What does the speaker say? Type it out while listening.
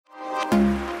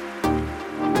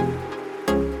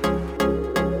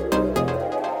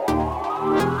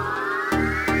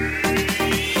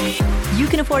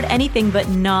can afford anything, but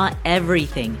not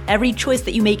everything. Every choice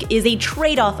that you make is a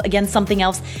trade-off against something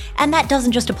else, and that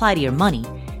doesn't just apply to your money.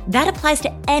 That applies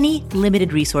to any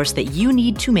limited resource that you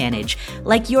need to manage,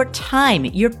 like your time,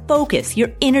 your focus,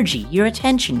 your energy, your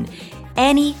attention.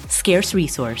 Any scarce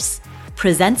resource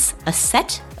presents a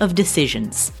set of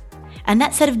decisions. And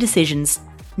that set of decisions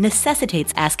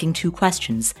necessitates asking two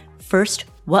questions. First,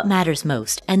 what matters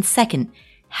most? And second,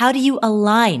 how do you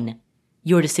align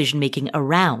your decision-making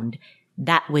around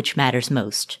that which matters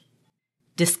most?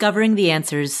 Discovering the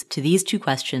answers to these two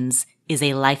questions is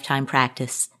a lifetime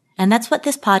practice. And that's what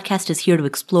this podcast is here to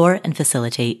explore and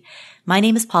facilitate. My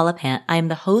name is Paula Pant. I am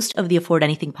the host of the Afford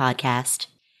Anything podcast.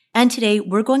 And today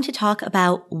we're going to talk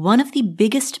about one of the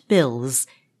biggest bills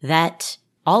that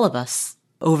all of us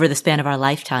over the span of our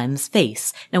lifetimes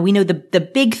face. Now, we know the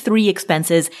big three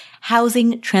expenses: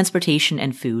 housing, transportation,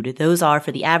 and food. Those are,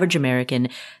 for the average American,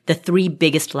 the three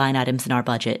biggest line items in our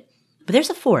budget. But there's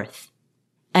a fourth,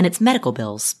 and it's medical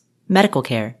bills, medical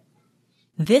care.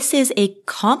 This is a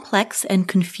complex and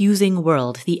confusing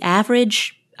world. The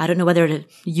average, I don't know whether to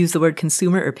use the word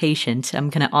consumer or patient. I'm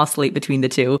going to oscillate between the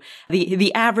two.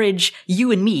 The average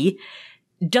you and me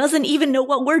doesn't even know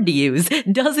what word to use,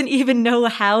 doesn't even know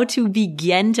how to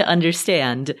begin to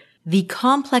understand the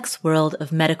complex world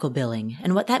of medical billing.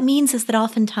 And what that means is that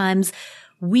oftentimes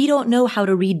we don't know how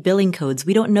to read billing codes.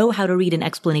 We don't know how to read an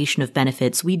explanation of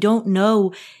benefits. We don't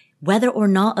know whether or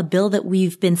not a bill that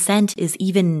we've been sent is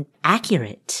even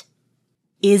accurate.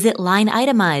 Is it line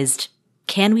itemized?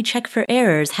 Can we check for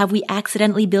errors? Have we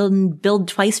accidentally billed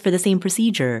twice for the same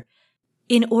procedure?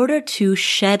 In order to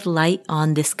shed light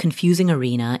on this confusing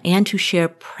arena and to share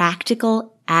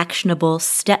practical, actionable,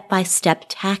 step-by-step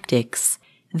tactics,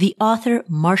 the author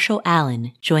Marshall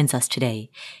Allen joins us today.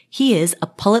 He is a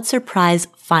Pulitzer Prize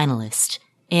finalist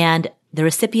and the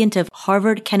recipient of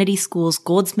Harvard Kennedy School's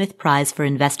Goldsmith Prize for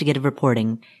Investigative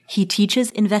Reporting. He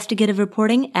teaches investigative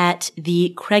reporting at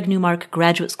the Craig Newmark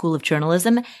Graduate School of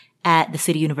Journalism at the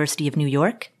City University of New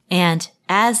York. And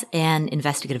as an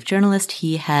investigative journalist,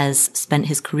 he has spent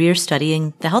his career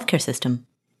studying the healthcare system.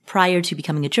 Prior to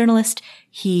becoming a journalist,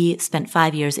 he spent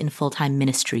 5 years in full-time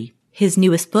ministry. His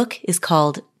newest book is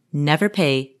called Never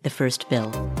Pay the First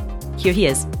Bill. Here he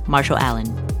is, Marshall Allen.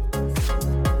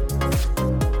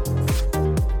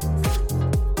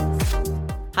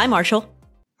 Hi, Marshall.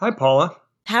 Hi, Paula.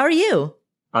 How are you?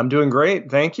 I'm doing great.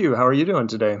 Thank you. How are you doing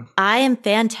today? I am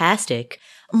fantastic.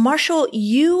 Marshall,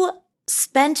 you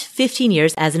spent 15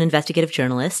 years as an investigative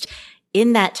journalist.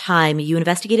 In that time, you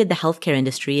investigated the healthcare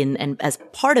industry, and as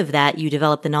part of that, you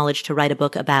developed the knowledge to write a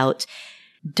book about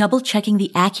double-checking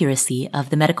the accuracy of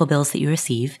the medical bills that you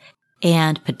receive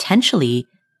and potentially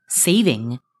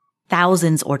saving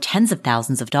thousands or tens of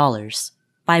thousands of dollars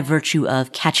by virtue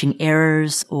of catching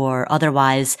errors or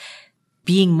otherwise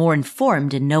being more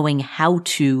informed and knowing how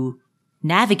to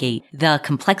navigate the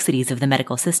complexities of the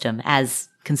medical system as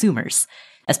consumers,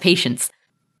 as patients.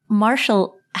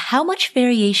 Marshall, how much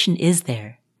variation is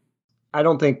there? I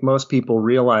don't think most people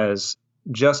realize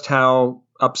just how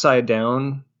upside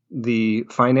down the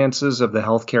finances of the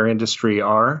healthcare industry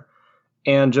are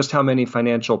and just how many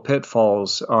financial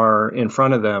pitfalls are in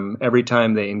front of them every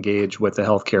time they engage with the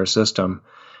healthcare system.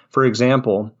 For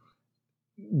example,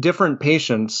 different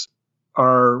patients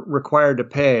are required to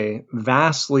pay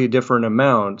vastly different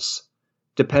amounts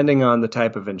depending on the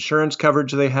type of insurance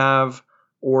coverage they have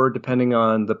or depending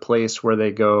on the place where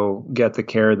they go get the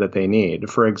care that they need.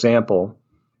 For example,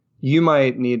 you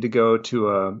might need to go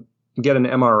to get an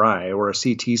MRI or a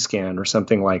CT scan or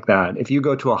something like that. If you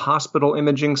go to a hospital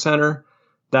imaging center,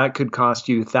 that could cost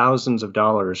you thousands of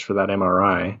dollars for that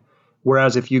MRI.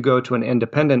 Whereas if you go to an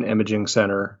independent imaging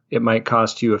center, it might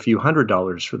cost you a few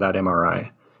 $100s for that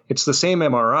MRI. It's the same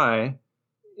MRI.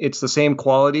 It's the same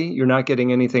quality. You're not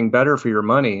getting anything better for your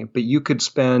money, but you could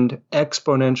spend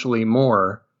exponentially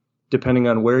more depending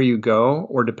on where you go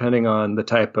or depending on the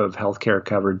type of healthcare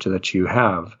coverage that you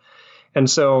have. And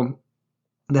so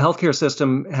the healthcare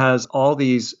system has all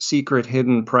these secret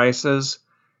hidden prices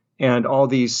and all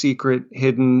these secret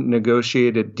hidden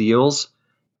negotiated deals.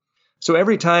 So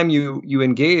every time you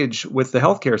engage with the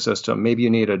healthcare system, maybe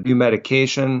you need a new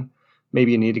medication,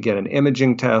 maybe you need to get an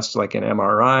imaging test like an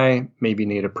MRI, maybe you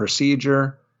need a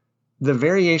procedure. The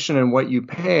variation in what you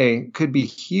pay could be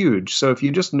huge. So if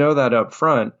you just know that up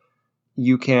front,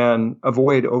 you can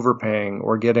avoid overpaying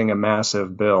or getting a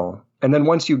massive bill. And then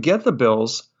once you get the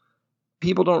bills,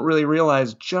 people don't really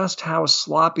realize just how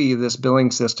sloppy this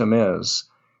billing system is.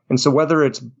 And so whether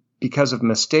it's because of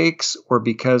mistakes or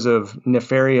because of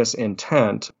nefarious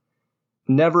intent,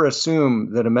 never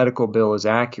assume that a medical bill is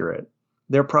accurate.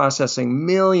 they're processing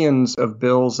millions of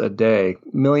bills a day,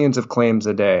 millions of claims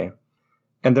a day.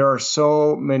 And there are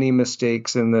so many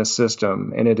mistakes in this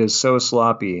system, and it is so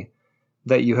sloppy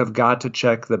that you have got to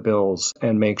check the bills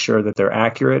and make sure that they're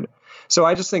accurate. So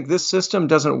I just think this system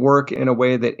doesn't work in a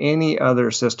way that any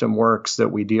other system works that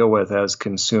we deal with as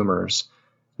consumers.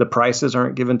 The prices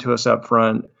aren't given to us up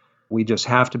front. We just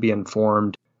have to be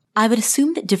informed. I would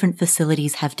assume that different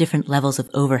facilities have different levels of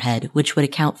overhead, which would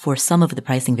account for some of the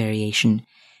pricing variation.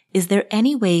 Is there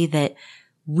any way that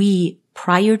we,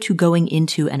 prior to going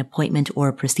into an appointment or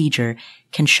a procedure,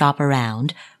 can shop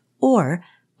around? Or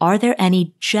are there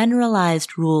any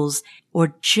generalized rules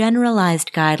or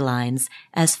generalized guidelines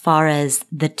as far as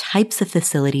the types of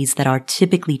facilities that are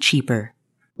typically cheaper?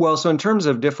 Well, so in terms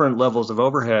of different levels of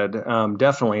overhead,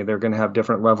 definitely they're going to have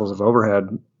different levels of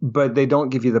overhead, but they don't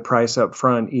give you the price up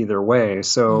front either way.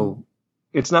 So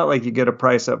it's not like you get a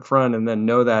price up front and then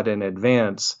know that in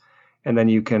advance, and then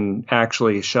you can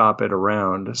actually shop it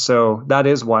around. So that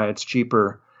is why it's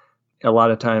cheaper a lot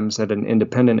of times at an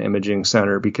independent imaging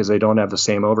center, because they don't have the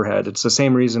same overhead. It's the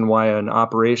same reason why an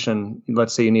operation,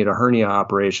 let's say you need a hernia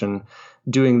operation,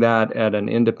 doing that at an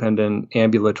independent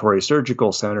ambulatory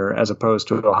surgical center as opposed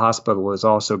to a hospital is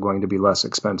also going to be less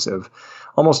expensive.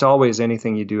 Almost always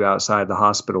anything you do outside the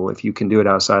hospital, if you can do it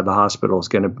outside the hospital, is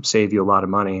going to save you a lot of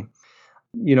money.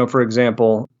 You know, for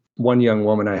example, one young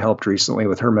woman I helped recently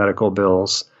with her medical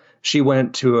bills, she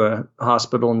went to a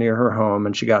hospital near her home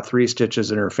and she got 3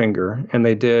 stitches in her finger. And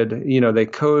they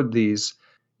code these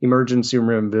emergency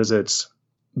room visits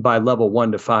by level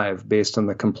 1 to 5 based on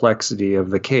the complexity of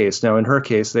the case. Now, in her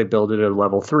case, they billed it at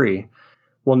level 3.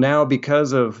 Well, now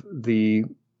because of the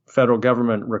federal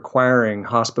government requiring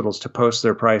hospitals to post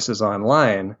their prices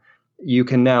online, you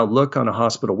can now look on a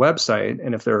hospital website,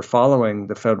 and if they're following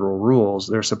the federal rules,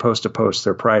 they're supposed to post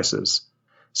their prices.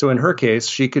 So in her case,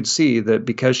 she could see that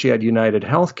because she had United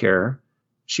Healthcare,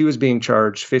 she was being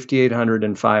charged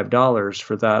 $5,805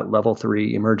 for that level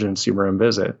 3 emergency room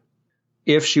visit.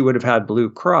 If she would have had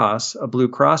Blue Cross, a Blue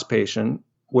Cross patient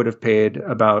would have paid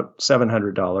about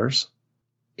 $700.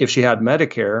 If she had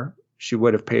Medicare, she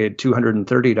would have paid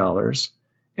 $230.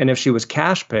 And if she was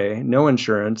cash pay, no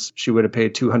insurance, she would have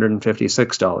paid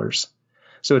 $256.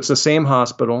 So it's the same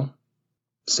hospital,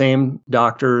 same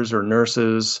doctors or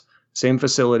nurses, same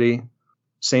facility,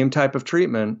 same type of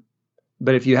treatment.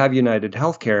 But if you have United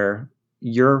Healthcare,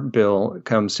 your bill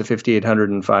comes to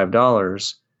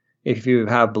 $5,805. If you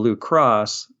have Blue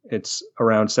Cross, it's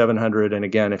around $700. And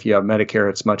again, if you have Medicare,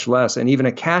 it's much less. And even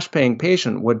a cash paying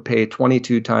patient would pay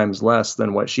 22 times less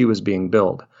than what she was being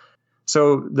billed.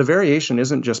 So the variation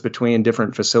isn't just between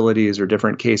different facilities or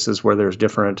different cases where there's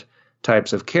different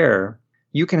types of care.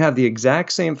 You can have the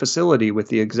exact same facility with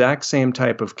the exact same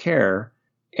type of care,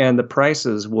 and the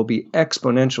prices will be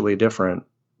exponentially different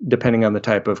depending on the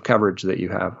type of coverage that you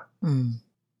have.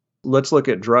 Let's look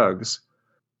at drugs.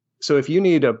 So if you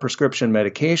need a prescription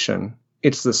medication,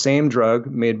 it's the same drug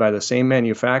made by the same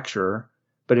manufacturer,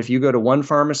 but if you go to one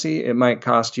pharmacy, it might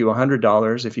cost you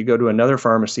 $100. If you go to another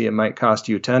pharmacy, it might cost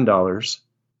you $10.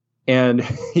 And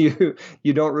you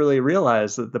don't really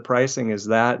realize that the pricing is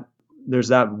that there's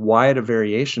that wide a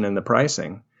variation in the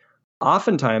pricing.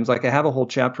 Oftentimes, like I have a whole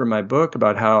chapter in my book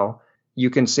about how you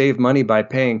can save money by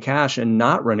paying cash and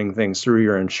not running things through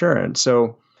your insurance.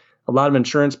 So a lot of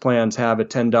insurance plans have a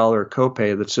 $10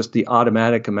 copay that's just the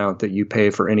automatic amount that you pay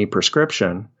for any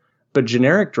prescription. But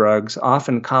generic drugs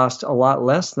often cost a lot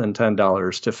less than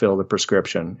 $10 to fill the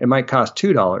prescription. It might cost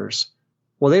 $2.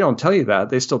 Well, they don't tell you that.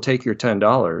 They still take your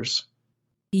 $10.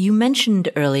 You mentioned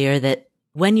earlier that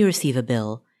when you receive a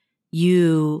bill,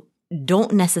 you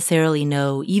don't necessarily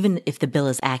know even if the bill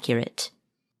is accurate.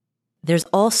 There's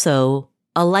also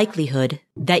a likelihood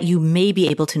that you may be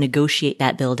able to negotiate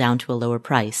that bill down to a lower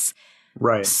price.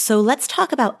 Right. So let's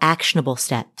talk about actionable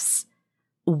steps.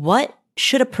 What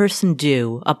should a person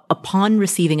do upon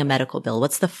receiving a medical bill?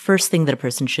 What's the first thing that a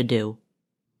person should do?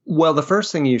 Well, the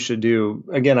first thing you should do,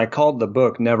 again, I called the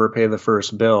book Never Pay the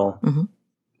First Bill,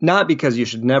 not because you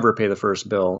should never pay the first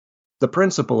bill. The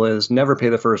principle is never pay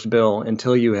the first bill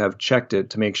until you have checked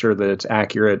it to make sure that it's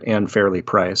accurate and fairly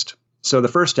priced. So the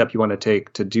first step you want to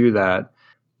take to do that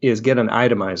is get an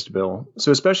itemized bill.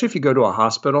 So especially if you go to a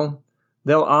hospital,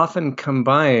 they'll often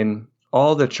combine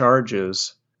all the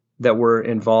charges that were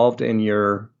involved in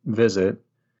your visit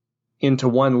into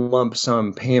one lump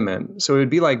sum payment. So it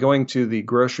would be like going to the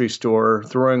grocery store,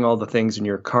 throwing all the things in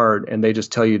your cart, and they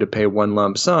just tell you to pay one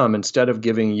lump sum instead of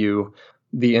giving you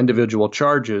the individual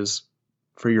charges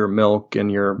for your milk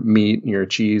and your meat and your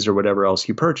cheese or whatever else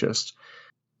you purchased.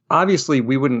 Obviously,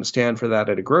 we wouldn't stand for that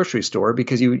at a grocery store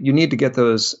because you need to get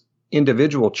those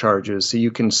individual charges so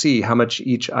you can see how much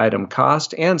each item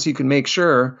cost, and so you can make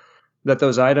sure that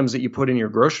those items that you put in your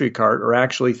grocery cart are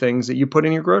actually things that you put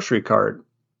in your grocery cart.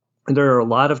 And there are a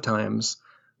lot of times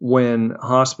when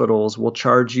hospitals will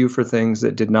charge you for things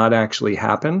that did not actually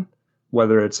happen,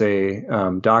 whether it's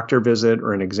a doctor visit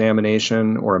or an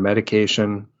examination or a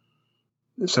medication.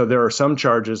 So there are some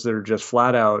charges that are just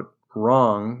flat out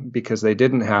wrong because they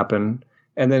didn't happen.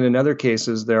 And then in other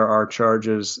cases, there are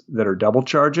charges that are double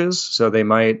charges. So they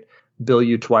might bill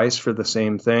you twice for the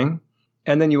same thing.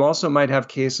 And then you also might have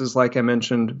cases, like I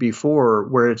mentioned before,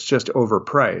 where it's just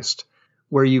overpriced,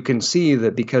 where you can see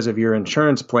that because of your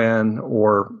insurance plan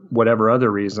or whatever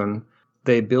other reason,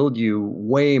 they billed you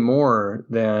way more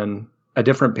than a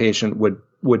different patient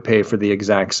would pay for the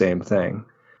exact same thing.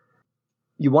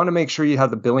 You want to make sure you have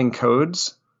the billing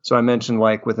codes. So I mentioned,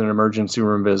 like with an emergency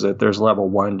room visit, there's level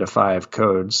 1 to 5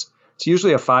 codes. It's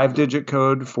usually a 5-digit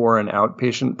code for an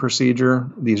outpatient procedure.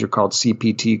 These are called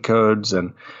CPT codes,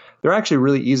 and they're actually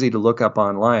really easy to look up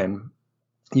online.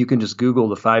 You can just Google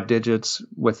the 5 digits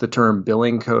with the term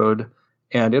billing code,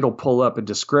 and it'll pull up a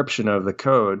description of the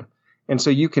code. And so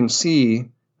you can see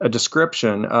a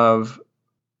description of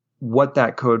what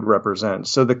that code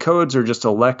represents. So the codes are just a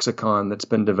lexicon that's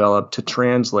been developed to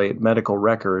translate medical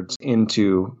records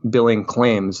into billing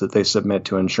claims that they submit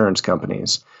to insurance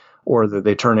companies or that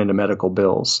they turn into medical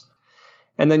bills.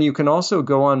 And then you can also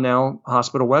go on now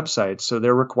hospital websites. So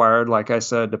they're required, like I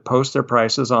said, to post their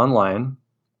prices online.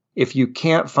 If you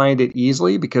can't find it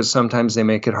easily, because sometimes they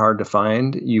make it hard to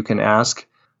find, you can ask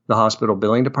the hospital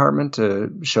billing department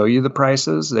to show you the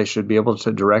prices. They should be able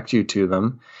to direct you to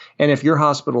them. And if your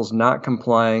hospital's not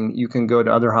complying, you can go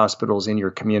to other hospitals in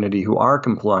your community who are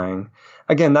complying.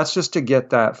 Again, that's just to get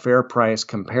that fair price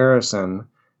comparison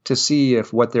to see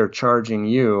if what they're charging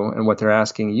you and what they're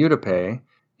asking you to pay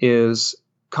is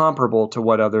comparable to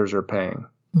what others are paying.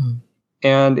 Mm-hmm.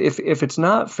 And if it's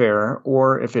not fair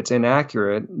or if it's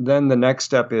inaccurate, then the next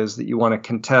step is that you want to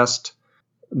contest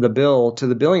the bill to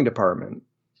the billing department.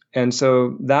 And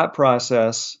so that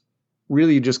process,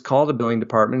 really you just call the billing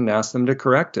department and ask them to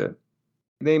correct it.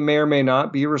 They may or may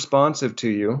not be responsive to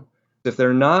you. If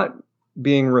they're not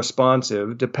being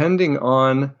responsive, depending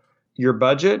on your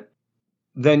budget,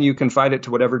 then you can fight it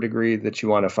to whatever degree that you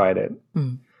want to fight it.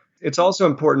 Mm. It's also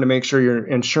important to make sure your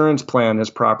insurance plan has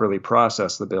properly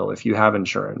processed the bill. If you have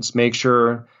insurance, make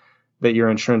sure that your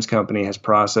insurance company has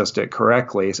processed it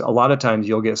correctly. So a lot of times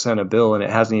you'll get sent a bill and it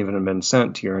hasn't even been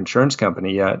sent to your insurance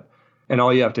company yet. And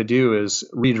all you have to do is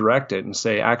redirect it and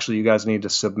say, actually, you guys need to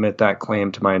submit that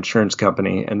claim to my insurance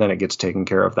company, and then it gets taken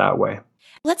care of that way.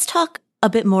 Let's talk a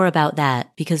bit more about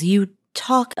that, because you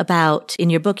talk about, in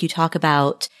your book, you talk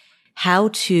about how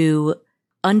to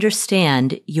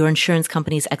understand your insurance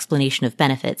company's explanation of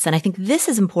benefits. And I think this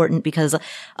is important because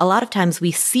a lot of times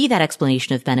we see that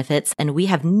explanation of benefits and we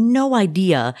have no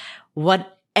idea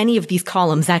what any of these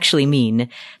columns actually mean.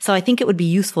 So I think it would be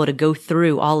useful to go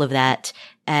through all of that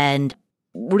and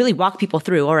really walk people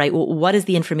through, all right, well, what is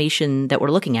the information that we're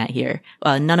looking at here?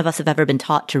 None of us have ever been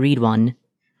taught to read one.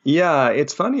 Yeah,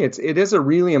 it's funny. It is a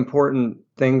really important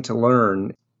thing to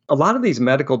learn. A lot of these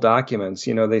medical documents,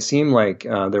 they seem like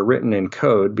they're written in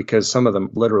code because some of them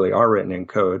literally are written in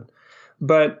code.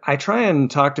 But I try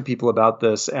and talk to people about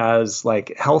this as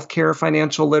like healthcare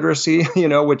financial literacy,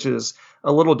 which is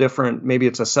a little different. Maybe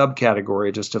it's a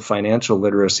subcategory just of financial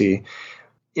literacy.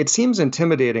 It seems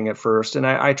intimidating at first. And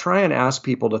I try and ask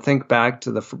people to think back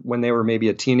to when they were maybe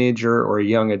a teenager or a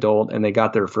young adult and they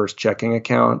got their first checking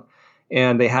account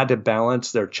and they had to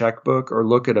balance their checkbook or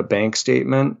look at a bank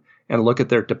statement and look at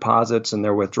their deposits and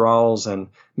their withdrawals and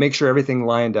make sure everything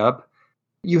lined up.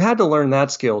 You had to learn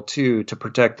that skill too to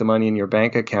protect the money in your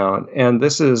bank account. And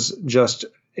this is just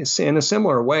in a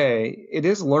similar way, it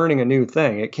is learning a new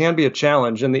thing. It can be a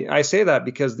challenge. And I say that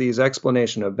because these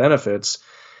explanation of benefits,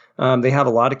 they have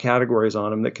a lot of categories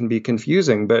on them that can be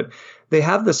confusing, but they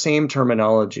have the same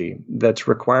terminology that's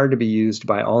required to be used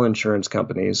by all insurance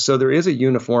companies. So there is a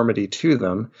uniformity to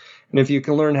them. And if you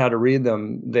can learn how to read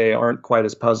them, they aren't quite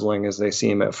as puzzling as they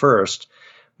seem at first.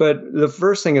 But the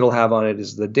first thing it'll have on it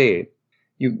is the date.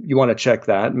 You want to check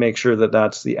that, make sure that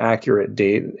that's the accurate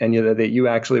date and that you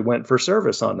actually went for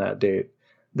service on that date.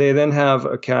 They then have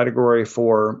a category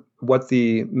for what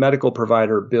the medical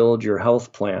provider billed your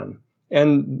health plan.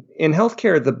 And in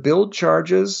healthcare, the billed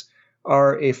charges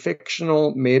are a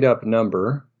fictional made-up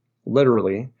number,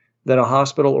 literally, that a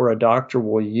hospital or a doctor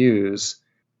will use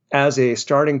as a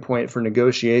starting point for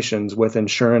negotiations with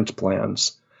insurance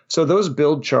plans. So those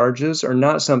billed charges are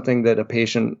not something that a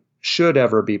patient should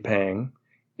ever be paying,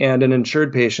 and an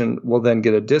insured patient will then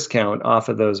get a discount off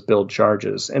of those billed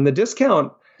charges. And the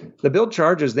discount The billed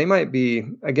charges, they might be,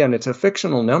 again, it's a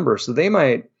fictional number. So they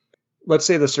might, let's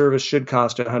say the service should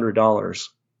cost $100.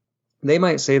 They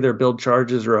might say their billed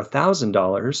charges are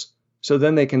 $1,000. So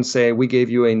then they can say, we gave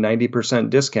you a 90%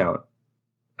 discount.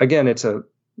 Again, it's a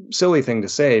silly thing to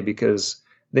say because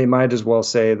they might as well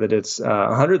say that it's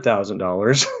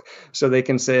 $100,000. So they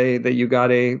can say that you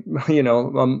got a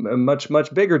much,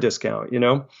 much bigger discount.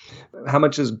 How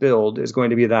much is billed is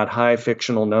going to be that high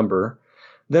fictional number.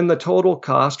 Then the total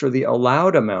cost or the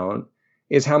allowed amount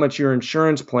is how much your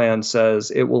insurance plan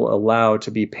says it will allow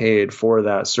to be paid for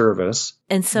that service.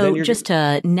 And so just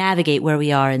to navigate where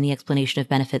we are in the explanation of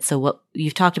benefits, so what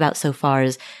you've talked about so far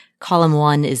is column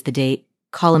 1 is the date,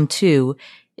 column 2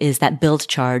 is that billed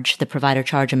charge, the provider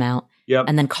charge amount. Yep.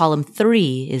 And then column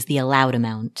 3 is the allowed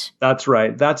amount. That's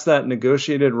right. That's that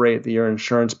negotiated rate that your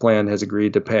insurance plan has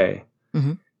agreed to pay.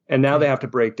 Mm-hmm. And now they have to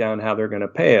break down how they're going to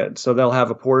pay it. So they'll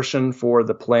have a portion for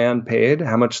the plan paid,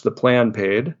 how much the plan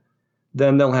paid.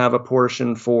 Then they'll have a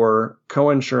portion for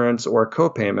coinsurance or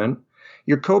copayment.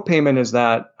 Your copayment is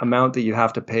that amount that you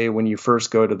have to pay when you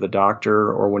first go to the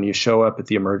doctor or when you show up at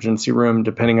the emergency room.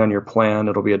 Depending on your plan,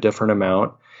 it'll be a different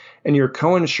amount. And your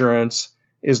coinsurance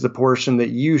is the portion that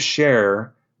you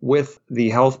share with the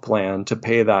health plan to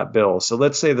pay that bill. So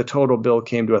let's say the total bill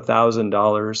came to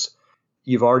 $1,000.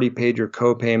 You've already paid your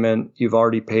copayment. You've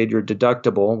already paid your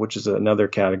deductible, which is another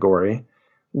category.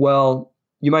 Well,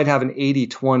 you might have an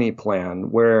 80-20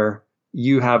 plan where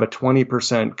you have a 20%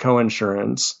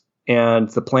 coinsurance and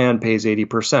the plan pays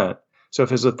 80%. So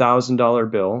if it's a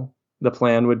 $1,000 bill, the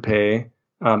plan would pay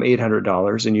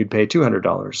 $800 and you'd pay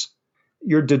 $200.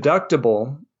 Your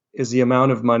deductible is the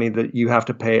amount of money that you have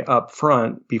to pay up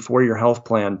front before your health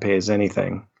plan pays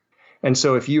anything. And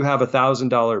so if you have a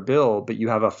 $1,000 bill, but you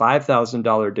have a $5,000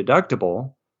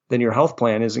 deductible, then your health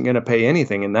plan isn't going to pay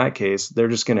anything in that case. They're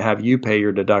just going to have you pay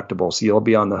your deductible. So you'll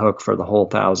be on the hook for the whole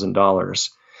 $1,000.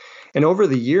 And over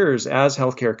the years, as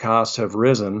healthcare costs have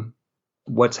risen,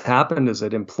 what's happened is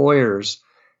that employers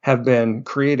have been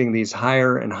creating these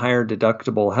higher and higher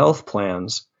deductible health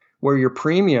plans where your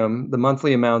premium, the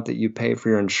monthly amount that you pay for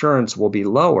your insurance, will be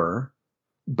lower,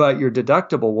 but your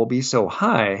deductible will be so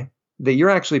high that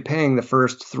you're actually paying the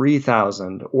first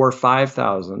 $3,000 or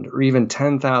 $5,000 or even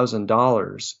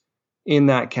 $10,000 in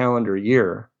that calendar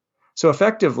year. So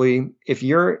effectively, if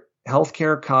your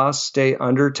healthcare costs stay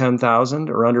under $10,000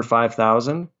 or under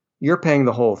 $5,000, you're paying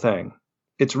the whole thing.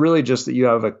 It's really just that you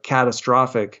have a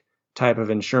catastrophic type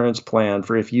of insurance plan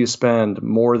for if you spend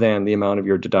more than the amount of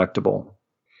your deductible.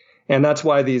 And that's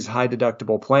why these high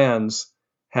deductible plans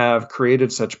have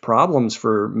created such problems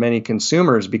for many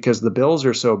consumers because the bills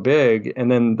are so big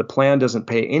and then the plan doesn't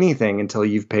pay anything until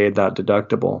you've paid that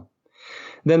deductible.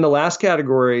 Then the last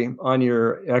category on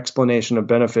your explanation of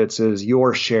benefits is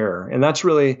your share. And that's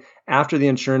really after the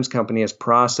insurance company has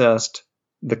processed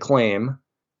the claim,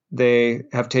 they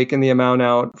have taken the amount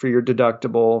out for your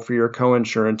deductible, for your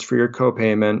coinsurance, for your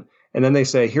copayment, and then they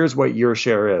say, here's what your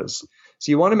share is.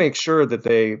 So you want to make sure that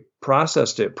they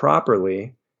processed it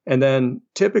properly. And then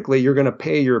typically you're going to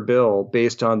pay your bill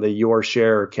based on the your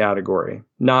share category,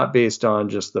 not based on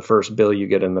just the first bill you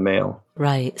get in the mail.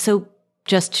 Right. So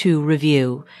just to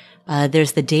review,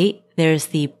 there's the date, there's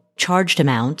the charged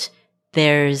amount,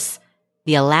 there's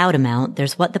the allowed amount,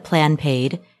 there's what the plan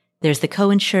paid, there's the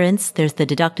coinsurance, there's the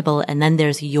deductible, and then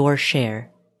there's your share.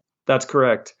 That's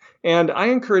correct. And I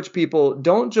encourage people,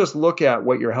 don't just look at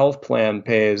what your health plan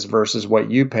pays versus what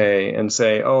you pay and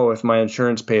say, oh, if my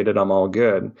insurance paid it, I'm all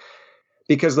good.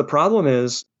 Because the problem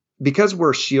is, because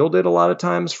we're shielded a lot of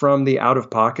times from the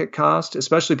out-of-pocket cost,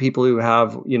 especially people who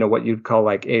have, what you'd call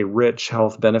like a rich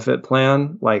health benefit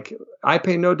plan, like I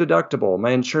pay no deductible,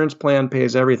 my insurance plan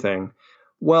pays everything.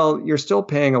 Well, you're still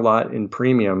paying a lot in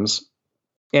premiums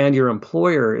and your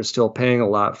employer is still paying a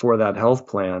lot for that health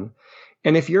plan.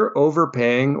 And if you're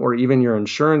overpaying or even your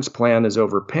insurance plan is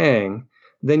overpaying,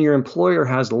 then your employer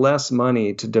has less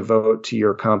money to devote to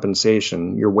your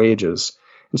compensation, your wages.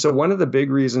 And so one of the big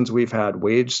reasons we've had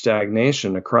wage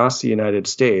stagnation across the United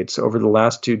States over the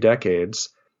last 2 decades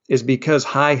is because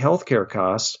high healthcare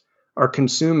costs are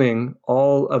consuming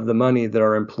all of the money that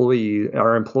our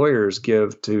employers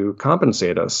give to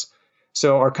compensate us.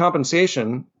 So our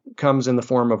compensation comes in the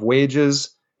form of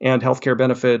wages and healthcare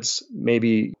benefits,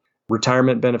 maybe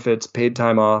retirement benefits, paid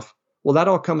time off. Well, that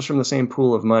all comes from the same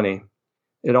pool of money.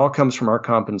 It all comes from our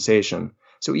compensation.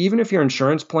 So even if your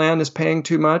insurance plan is paying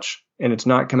too much and it's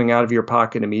not coming out of your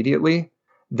pocket immediately,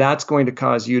 that's going to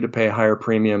cause you to pay higher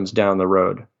premiums down the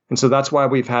road. And so that's why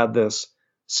we've had this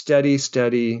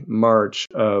steady march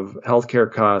of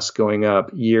healthcare costs going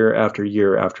up year after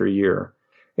year after year.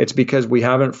 It's because we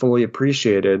haven't fully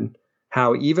appreciated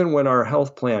how even when our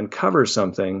health plan covers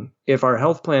something, if our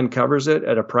health plan covers it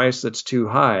at a price that's too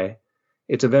high,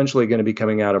 it's eventually going to be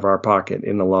coming out of our pocket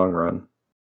in the long run.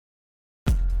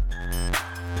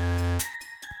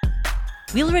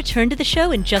 We'll return to the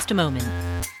show in just a moment.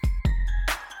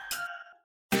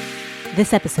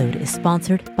 This episode is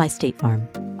sponsored by State Farm.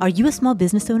 Are you a small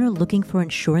business owner looking for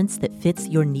insurance that fits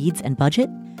your needs and budget?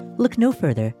 Look no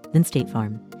further than State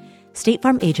Farm. State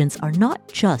Farm agents are not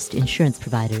just insurance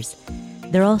providers.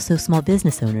 They're also small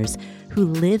business owners who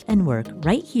live and work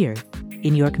right here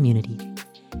in your community.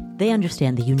 They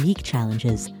understand the unique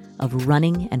challenges of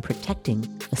running and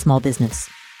protecting a small business.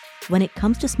 When it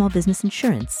comes to small business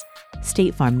insurance,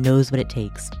 State Farm knows what it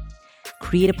takes.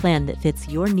 Create a plan that fits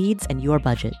your needs and your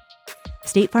budget.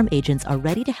 State Farm agents are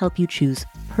ready to help you choose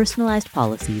personalized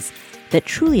policies that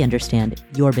truly understand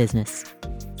your business.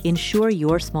 Insure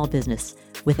your small business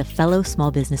with a fellow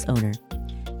small business owner.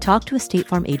 Talk to a State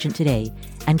Farm agent today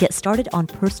and get started on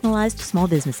personalized small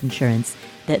business insurance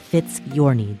that fits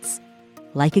your needs.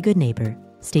 Like a good neighbor,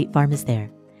 State Farm is there.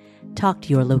 Talk to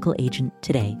your local agent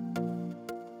today.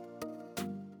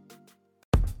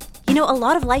 You know, a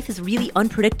lot of life is really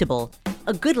unpredictable.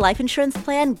 A good life insurance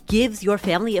plan gives your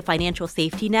family a financial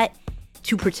safety net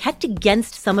to protect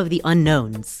against some of the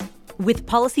unknowns. With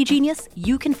Policy Genius,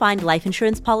 you can find life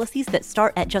insurance policies that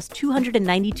start at just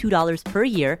 $292 per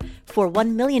year for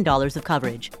 $1 million of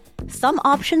coverage. Some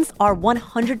options are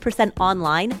 100%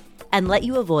 online and let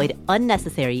you avoid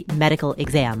unnecessary medical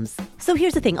exams. So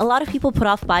here's the thing, a lot of people put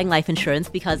off buying life insurance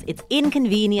because it's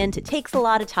inconvenient, it takes a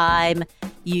lot of time,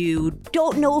 you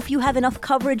don't know if you have enough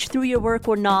coverage through your work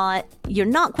or not, you're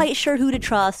not quite sure who to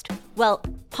trust. Well,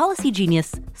 Policy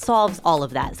Genius solves all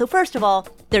of that. So first of all,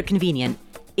 they're convenient.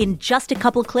 In just a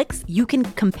couple clicks, you can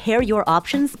compare your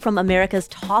options from America's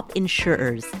top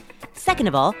insurers. Second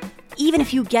of all, even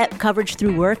if you get coverage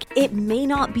through work, it may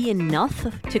not be enough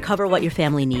to cover what your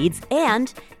family needs,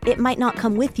 and it might not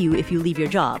come with you if you leave your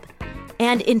job.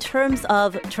 And in terms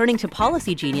of turning to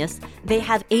Policy Genius, they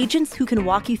have agents who can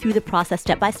walk you through the process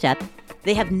step by step.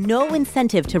 They have no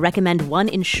incentive to recommend one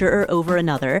insurer over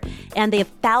another, and they have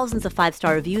thousands of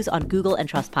 5-star reviews on Google and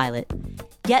Trustpilot.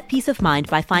 Get peace of mind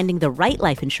by finding the right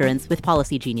life insurance with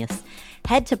Policy Genius.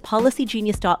 Head to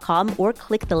policygenius.com or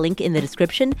click the link in the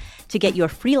description to get your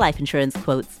free life insurance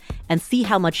quotes and see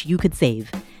how much you could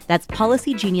save. That's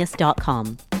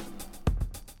policygenius.com.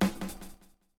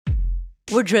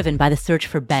 We're driven by the search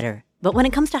for better. But when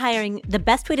it comes to hiring, the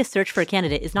best way to search for a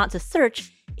candidate is not to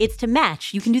search, it's to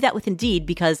match. You can do that with Indeed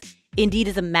because Indeed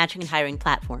is a matching and hiring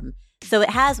platform. So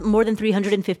it has more than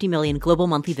 350 million global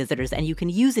monthly visitors, and you can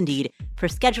use Indeed for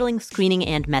scheduling, screening,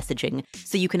 and messaging.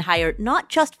 So you can hire not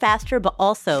just faster, but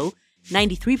also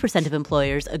 93% of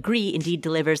employers agree Indeed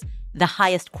delivers the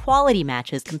highest quality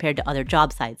matches compared to other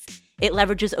job sites. It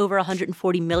leverages over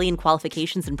 140 million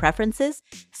qualifications and preferences,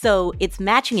 so its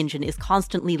matching engine is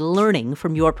constantly learning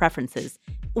from your preferences.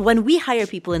 When we hire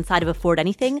people inside of Afford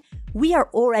Anything, we are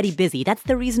already busy. That's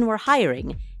the reason we're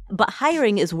hiring. But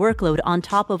hiring is workload on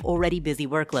top of already busy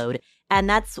workload. And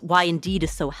that's why Indeed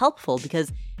is so helpful,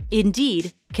 because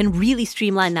Indeed can really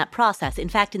streamline that process. In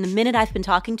fact, in the minute I've been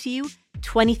talking to you,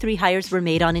 23 hires were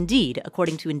made on Indeed,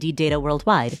 according to Indeed data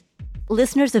worldwide.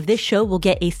 Listeners of this show will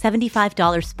get a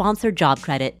 $75 sponsored job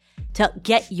credit to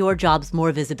get your jobs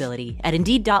more visibility at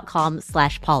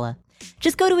Indeed.com/Paula.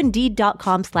 Just go to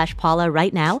Indeed.com/Paula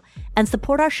right now and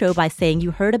support our show by saying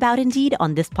you heard about Indeed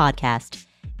on this podcast.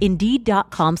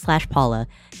 Indeed.com/Paula.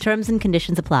 Terms and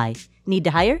conditions apply. Need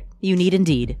to hire? You need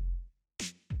Indeed.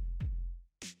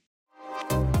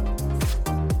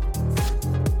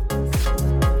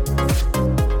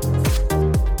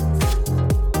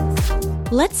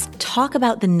 Let's talk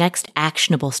about the next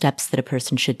actionable steps that a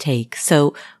person should take.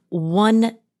 So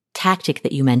one tactic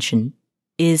that you mentioned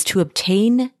is to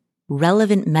obtain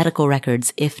relevant medical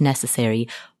records if necessary.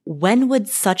 When would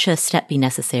such a step be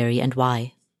necessary and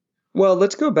why? Well,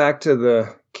 let's go back to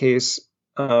the case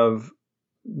of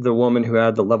the woman who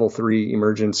had the level 3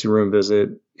 emergency room visit,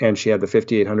 and she had the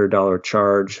 $5,800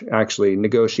 charge, actually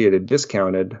negotiated,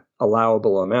 discounted,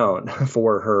 allowable amount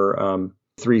for her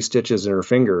 3 stitches in her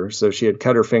finger. So she had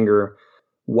cut her finger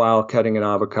while cutting an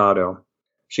avocado.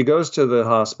 She goes to the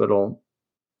hospital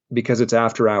because it's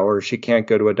after hours. She can't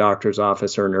go to a doctor's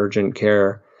office or an urgent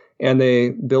care, and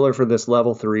they bill her for this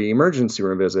level 3 emergency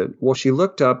room visit. Well, she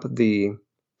looked up the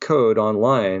code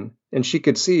online, and she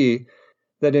could see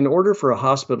that in order for a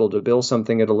hospital to bill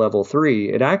something at a level 3,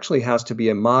 it actually has to be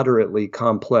a moderately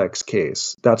complex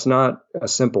case. That's not a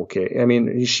simple case. I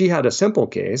mean, she had a simple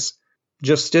case,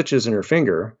 just stitches in her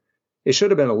finger, It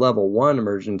should have been a level 1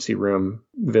 emergency room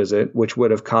visit, which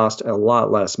would have cost a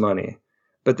lot less money.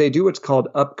 But they do what's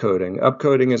called upcoding.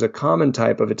 Upcoding is a common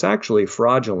type of, it's actually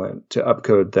fraudulent to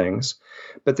upcode things,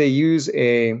 but they use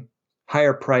a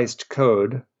higher priced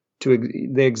code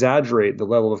they exaggerate the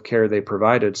level of care they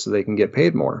provided so they can get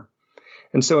paid more.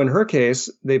 And so in her case,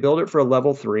 they billed it for a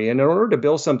level 3. And in order to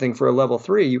bill something for a level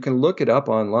 3, you can look it up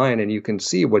online and you can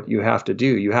see what you have to do.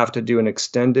 You have to do an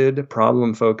extended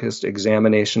problem-focused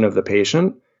examination of the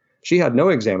patient. She had no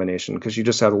examination because she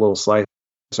just had a little slice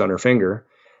on her finger.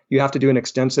 You have to do an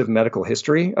extensive medical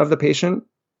history of the patient.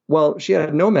 Well, she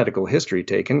had no medical history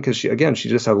taken because she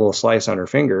just had a little slice on her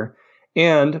finger.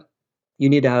 And you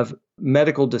need to have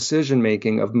medical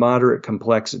decision-making of moderate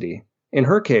complexity. In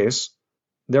her case,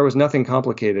 there was nothing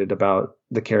complicated about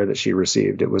the care that she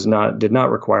received. Did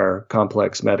not require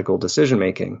complex medical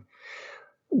decision-making.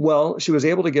 Well, she was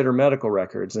able to get her medical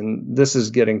records, and this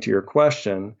is getting to your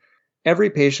question.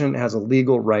 Every patient has a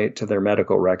legal right to their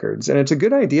medical records, and it's a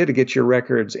good idea to get your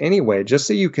records anyway, just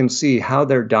so you can see how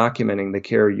they're documenting the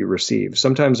care you receive.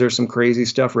 Sometimes there's some crazy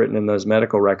stuff written in those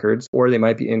medical records, or they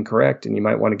might be incorrect, and you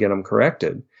might want to get them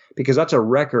corrected, because that's a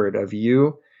record of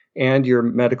you and your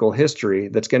medical history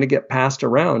that's going to get passed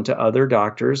around to other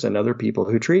doctors and other people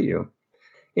who treat you.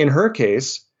 In her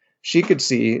case, she could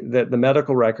see that the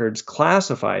medical records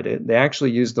classified it. They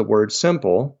actually used the word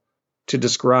simple to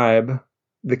describe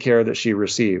the care that she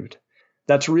received.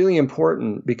 That's really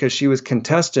important because she was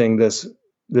contesting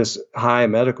this high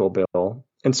medical bill.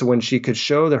 And so when she could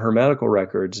show that her medical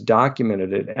records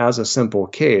documented it as a simple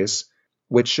case,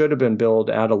 which should have been billed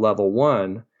at a level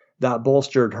 1, that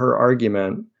bolstered her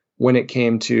argument when it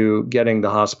came to getting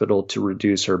the hospital to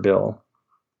reduce her bill.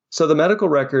 So the medical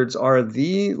records are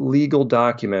the legal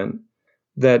document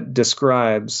that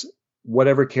describes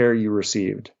whatever care you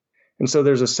received. And so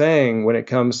there's a saying when it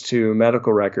comes to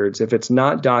medical records, if it's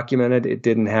not documented, it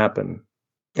didn't happen.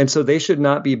 And so they should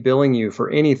not be billing you for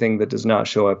anything that does not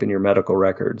show up in your medical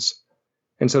records.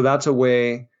 And so that's a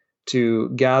way to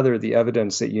gather the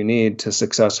evidence that you need to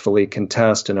successfully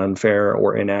contest an unfair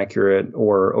or inaccurate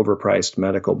or overpriced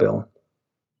medical bill.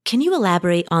 Can you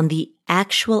elaborate on the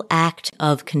actual act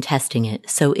of contesting it?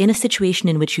 So in a situation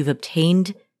in which you've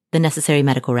obtained the necessary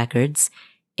medical records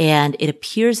and it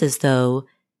appears as though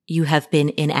you have been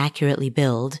inaccurately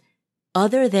billed,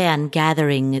 other than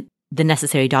gathering the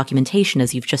necessary documentation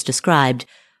as you've just described,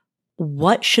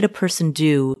 what should a person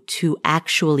do to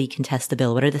actually contest the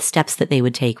bill? What are the steps that they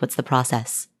would take? What's the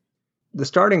process? The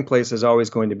starting place is always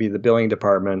going to be the billing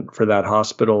department for that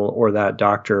hospital or that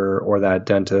doctor or that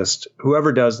dentist,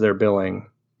 whoever does their billing.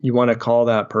 You want to call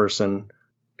that person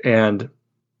and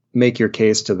make your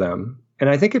case to them. And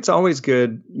I think it's always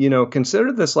good,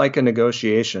 consider this like a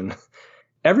negotiation.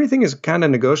 Everything is kind of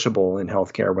negotiable in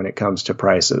healthcare when it comes to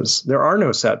prices. There are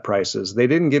no set prices. They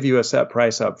didn't give you a set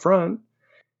price up front.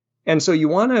 And so you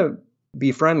want to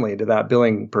be friendly to that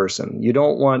billing person. You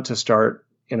don't want to start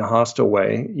in a hostile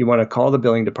way. You want to call the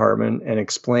billing department and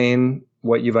explain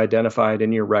what you've identified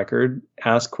in your record,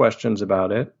 ask questions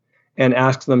about it, and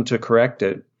ask them to correct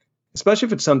it, especially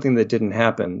if it's something that didn't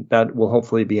happen. That will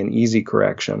hopefully be an easy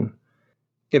correction.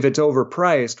 If it's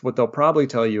overpriced, what they'll probably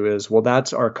tell you is, well,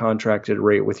 that's our contracted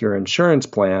rate with your insurance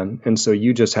plan, and so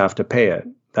you just have to pay it.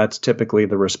 That's typically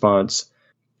the response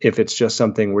if it's just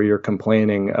something where you're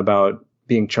complaining about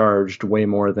being charged way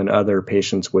more than other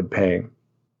patients would pay.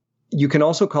 You can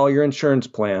also call your insurance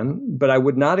plan, but I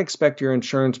would not expect your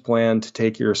insurance plan to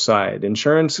take your side.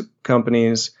 Insurance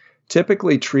companies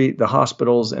typically treat the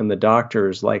hospitals and the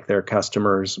doctors like their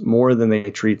customers more than they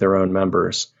treat their own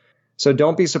members. So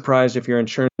don't be surprised if your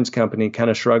insurance company kind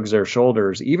of shrugs their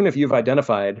shoulders. Even if you've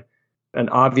identified an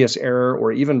obvious error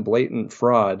or even blatant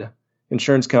fraud,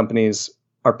 insurance companies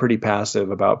are pretty passive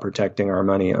about protecting our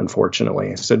money,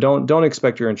 unfortunately. So don't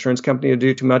expect your insurance company to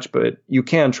do too much, but you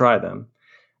can try them.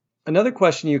 Another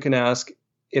question you can ask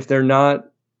if they're not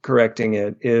correcting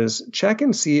it is check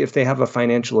and see if they have a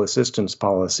financial assistance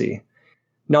policy.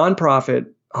 Nonprofit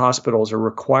hospitals are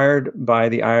required by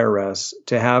the IRS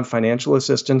to have financial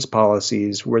assistance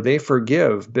policies where they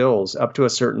forgive bills up to a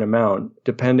certain amount,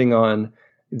 depending on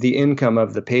the income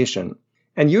of the patient.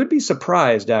 And you would be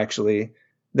surprised, actually,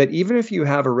 that even if you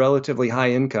have a relatively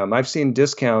high income, I've seen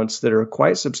discounts that are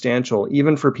quite substantial,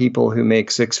 even for people who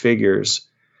make six figures,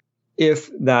 if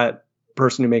that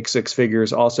person who makes six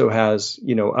figures also has,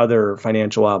 other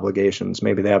financial obligations.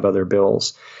 Maybe they have other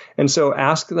bills. And so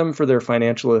ask them for their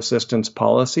financial assistance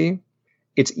policy.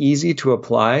 It's easy to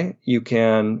apply. You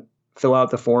can fill out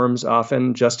the forms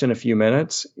often just in a few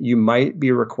minutes. You might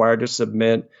be required to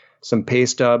submit some pay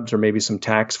stubs or maybe some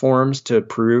tax forms to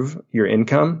prove your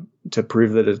income, to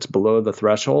prove that it's below the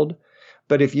threshold.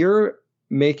 But if you're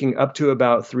making up to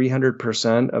about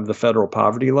 300% of the federal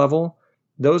poverty level,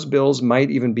 those bills might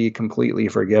even be completely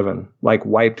forgiven, like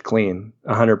wiped clean,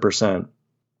 100%.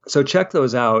 So check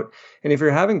those out. And if you're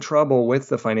having trouble with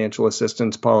the financial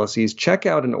assistance policies, check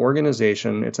out an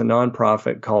organization. It's a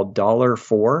nonprofit called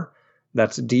 $4.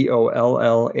 That's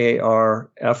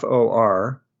DOLLARFOR,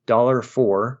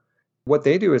 $4. What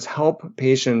they do is help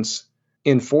patients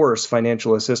enforce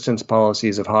financial assistance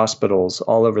policies of hospitals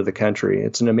all over the country.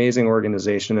 It's an amazing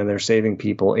organization, and they're saving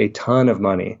people a ton of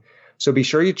money. So be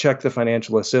sure you check the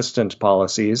financial assistance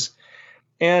policies.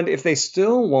 And if they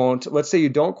still won't, let's say you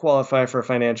don't qualify for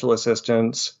financial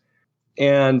assistance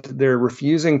and they're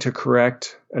refusing to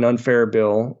correct an unfair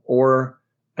bill or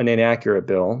an inaccurate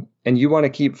bill, and you want to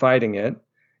keep fighting it,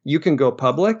 you can go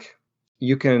public,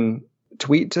 you can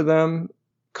tweet to them,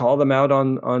 call them out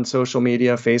on social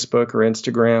media, Facebook or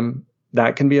Instagram.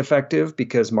 That can be effective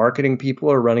because marketing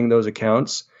people are running those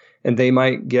accounts and they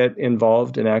might get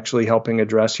involved in actually helping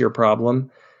address your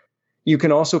problem. You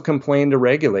can also complain to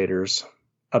regulators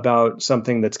about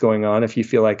something that's going on if you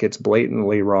feel like it's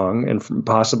blatantly wrong and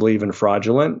possibly even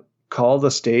fraudulent. Call the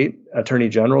state attorney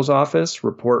general's office,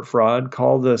 report fraud,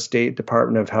 call the state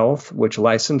Department of Health, which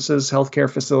licenses healthcare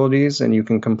facilities, and you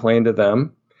can complain to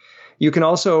them. You can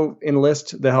also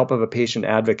enlist the help of a patient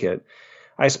advocate.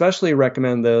 I especially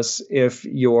recommend this if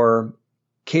your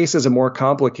case is a more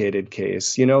complicated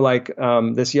case. Like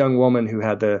this young woman who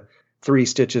had the 3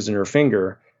 stitches in her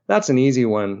finger. That's an easy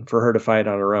one for her to fight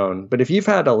on her own. But if you've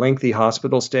had a lengthy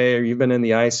hospital stay, or you've been in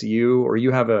the ICU, or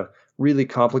you have a really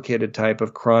complicated type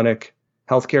of chronic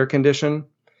healthcare condition,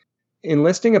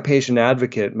 enlisting a patient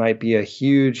advocate might be a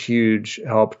huge, huge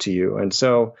help to you. And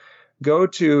so go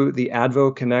to the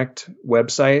AdvoConnect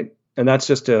website, and that's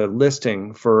just a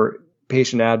listing for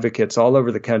patient advocates all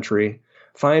over the country.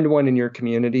 Find one in your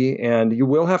community, and you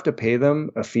will have to pay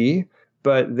them a fee,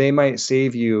 but they might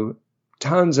save you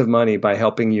tons of money by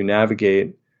helping you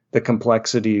navigate the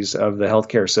complexities of the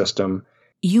healthcare system.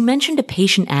 You mentioned a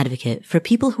patient advocate. For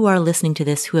people who are listening to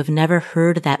this who have never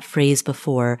heard that phrase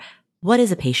before, what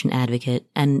is a patient advocate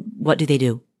and what do they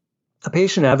do? A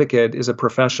patient advocate is a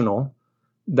professional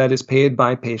that is paid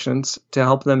by patients to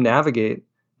help them navigate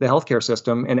the healthcare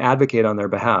system and advocate on their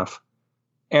behalf.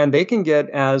 And they can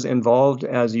get as involved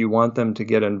as you want them to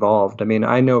get involved. I mean,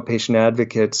 I know patient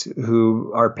advocates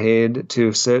who are paid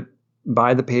to sit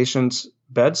by the patient's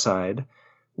bedside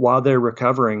while they're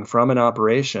recovering from an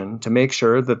operation to make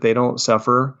sure that they don't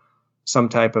suffer some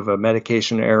type of a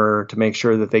medication error, to make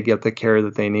sure that they get the care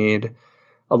that they need.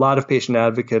 A lot of patient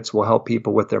advocates will help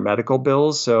people with their medical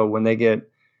bills. So when they get,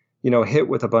 hit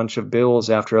with a bunch of bills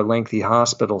after a lengthy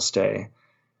hospital stay,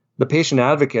 the patient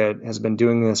advocate has been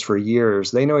doing this for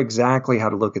years. They know exactly how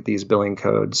to look at these billing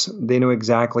codes. They know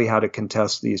exactly how to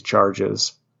contest these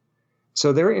charges.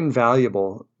 So they're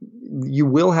invaluable. You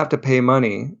will have to pay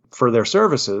money for their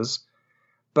services,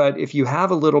 but if you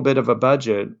have a little bit of a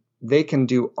budget, they can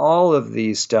do all of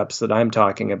these steps that I'm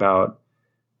talking about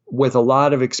with a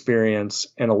lot of experience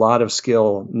and a lot of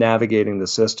skill navigating the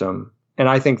system. And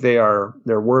I think they're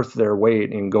worth their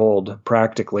weight in gold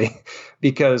practically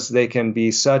because they can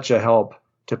be such a help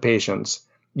to patients.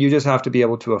 You just have to be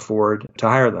able to afford to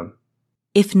hire them.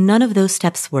 If none of those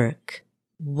steps work,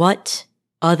 what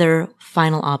other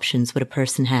final options would a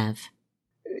person have?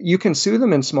 You can sue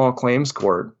them in small claims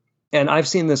court. And I've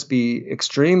seen this be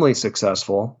extremely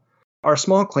successful. Our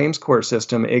small claims court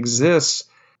system exists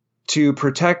to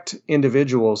protect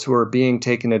individuals who are being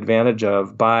taken advantage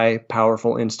of by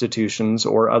powerful institutions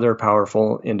or other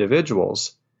powerful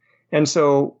individuals. And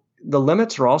so the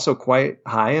limits are also quite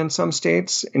high in some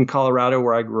states. In Colorado,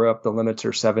 where I grew up, the limits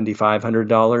are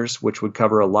 $7,500, which would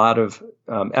cover a lot of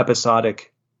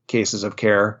episodic cases of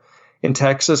care. In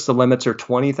Texas, the limits are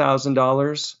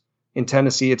 $20,000. In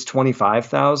Tennessee, it's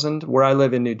 $25,000. Where I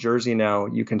live in New Jersey now,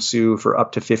 you can sue for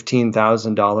up to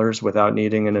 $15,000 without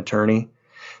needing an attorney.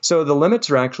 So the limits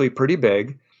are actually pretty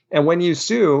big. And when you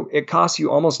sue, it costs you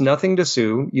almost nothing to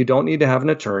sue. You don't need to have an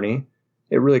attorney.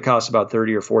 It really costs about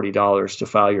 $30 or $40 to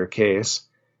file your case.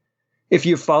 If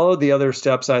you follow the other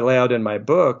steps I lay out in my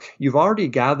book, you've already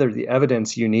gathered the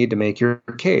evidence you need to make your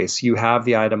case. You have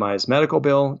the itemized medical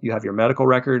bill, you have your medical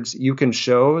records, you can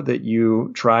show that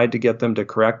you tried to get them to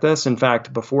correct this. In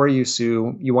fact, before you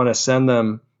sue, you want to send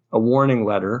them a warning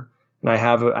letter. And I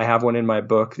have one in my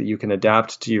book that you can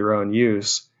adapt to your own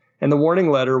use. And the warning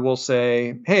letter will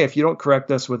say, hey, if you don't correct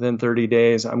this within 30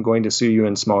 days, I'm going to sue you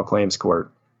in small claims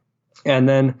court. And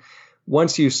then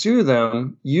once you sue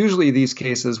them, usually these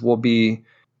cases will be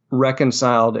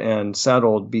reconciled and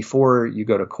settled before you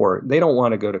go to court. They don't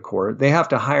want to go to court. They have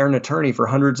to hire an attorney for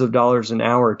hundreds of dollars an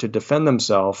hour to defend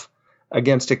themselves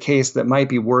against a case that might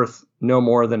be worth no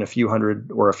more than a few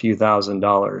hundred or a few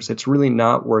 $1,000s. It's really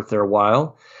not worth their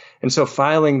while. And so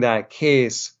filing that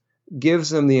case gives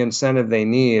them the incentive they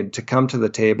need to come to the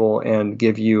table and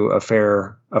give you a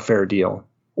fair deal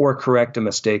or correct a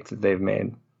mistake that they've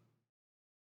made.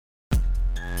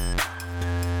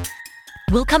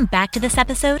 We'll come back to this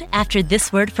episode after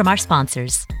this word from our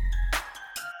sponsors.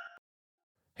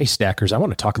 Hey, Stackers, I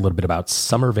want to talk a little bit about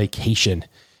summer vacation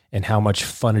and how much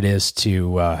fun it is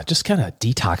to just kind of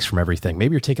detox from everything.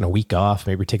 Maybe you're taking a week off.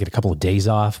 Maybe you're taking a couple of days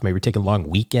off. Maybe you're taking long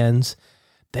weekends.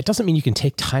 That doesn't mean you can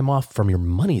take time off from your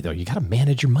money, though. You got to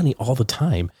manage your money all the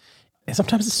time. And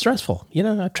sometimes it's stressful. You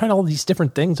know, I've tried all these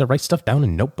different things. I write stuff down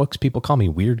in notebooks. People call me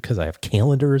weird because I have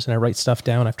calendars and I write stuff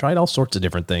down. I've tried all sorts of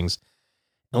different things.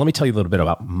 Now, let me tell you a little bit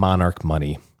about Monarch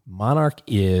Money. Monarch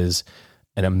is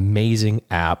an amazing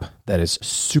app that is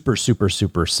super, super,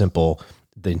 super simple.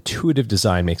 The intuitive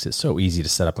design makes it so easy to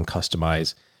set up and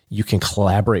customize. You can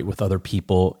collaborate with other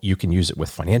people. You can use it with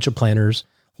financial planners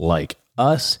like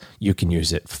us. You can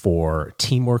use it for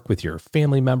teamwork with your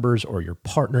family members or your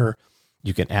partner.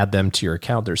 You can add them to your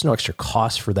account. There's no extra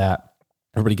cost for that.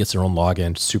 Everybody gets their own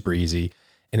login, super easy,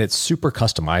 and it's super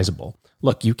customizable.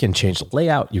 Look, you can change the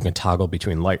layout. You can toggle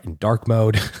between light and dark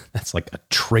mode. That's like a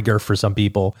trigger for some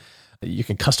people. You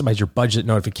can customize your budget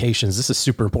notifications. This is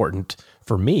super important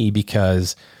for me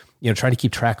because, trying to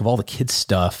keep track of all the kids'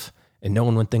 stuff and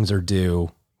knowing when things are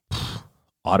due,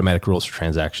 automatic rules for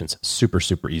transactions, super,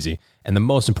 super easy. And the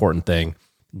most important thing,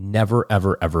 never,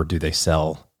 ever, ever do they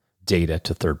sell data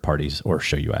to third parties or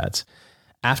show you ads.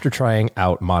 After trying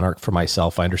out Monarch for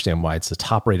myself, I understand why it's the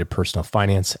top-rated personal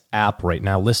finance app right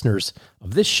now. Listeners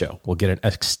of this show will get an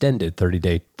extended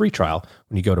 30-day free trial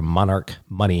when you go to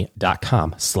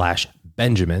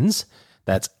monarchmoney.com/Benjamins.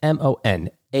 That's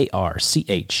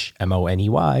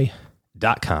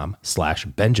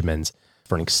monarchmoney.com/Benjamins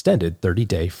for an extended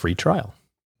 30-day free trial.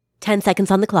 10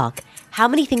 seconds on the clock. How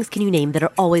many things can you name that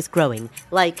are always growing?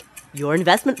 Like your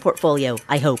investment portfolio,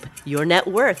 I hope. Your net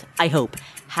worth, I hope.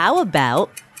 How about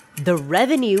the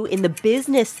revenue in the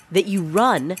business that you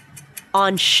run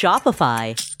on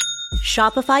Shopify?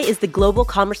 Shopify is the global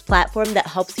commerce platform that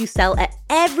helps you sell at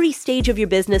every stage of your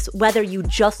business, whether you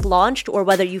just launched or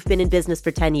whether you've been in business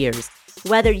for 10 years.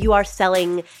 Whether you are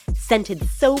selling scented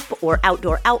soap or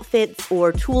outdoor outfits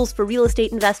or tools for real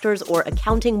estate investors or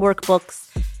accounting workbooks,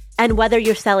 and whether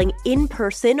you're selling in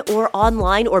person or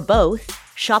online or both,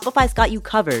 Shopify's got you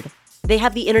covered. They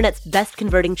have the internet's best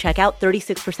converting checkout,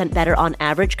 36% better on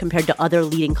average compared to other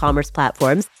leading commerce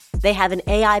platforms. They have an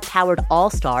AI-powered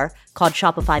all-star called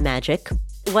Shopify Magic.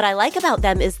 What I like about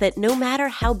them is that no matter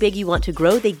how big you want to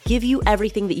grow, they give you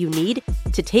everything that you need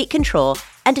to take control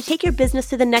and to take your business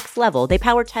to the next level. They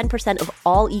power 10% of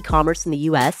all e-commerce in the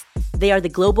US. They are the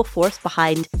global force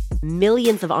behind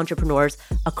millions of entrepreneurs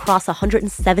across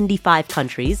 175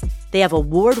 countries. They have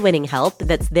award-winning help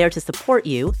that's there to support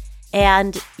you.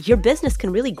 And your business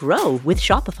can really grow with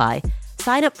Shopify.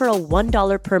 Sign up for a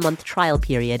 $1 per month trial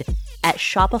period at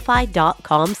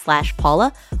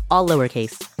shopify.com/Paula, all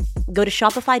lowercase. Go to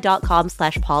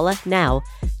shopify.com/Paula now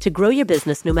to grow your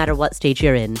business no matter what stage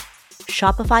you're in.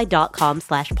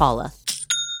 Shopify.com/Paula.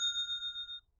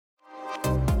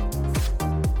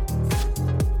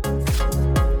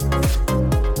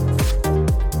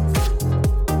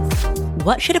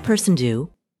 What should a person do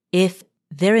if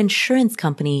their insurance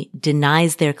company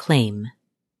denies their claim?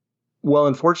 Well,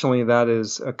 unfortunately, that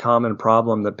is a common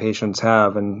problem that patients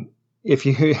have. And if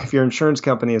your insurance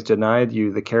company has denied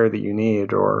you the care that you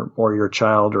need, or your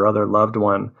child or other loved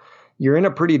one, you're in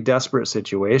a pretty desperate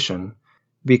situation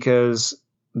because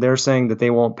they're saying that they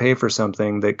won't pay for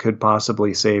something that could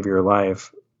possibly save your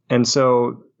life. And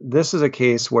so this is a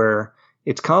case where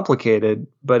it's complicated,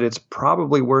 but it's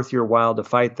probably worth your while to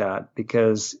fight that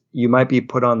because you might be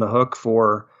put on the hook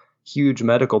for huge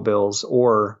medical bills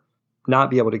or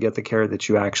not be able to get the care that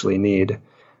you actually need.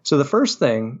 So the first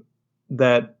thing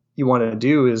that you want to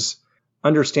do is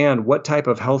understand what type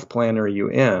of health plan are you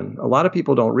in. A lot of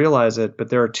people don't realize it, but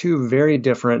there are two very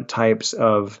different types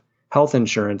of health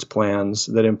insurance plans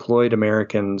that employed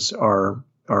Americans are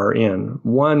in.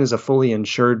 One is a fully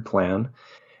insured plan.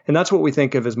 And that's what we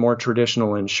think of as more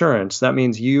traditional insurance. That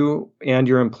means you and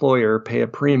your employer pay a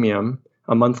premium,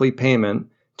 a monthly payment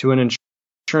to an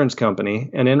insurance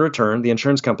company. And in return, the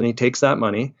insurance company takes that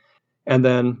money and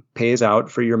then pays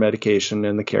out for your medication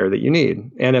and the care that you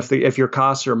need. And if your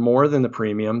costs are more than the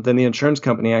premium, then the insurance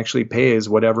company actually pays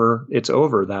whatever it's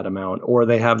over that amount, or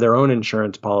they have their own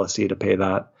insurance policy to pay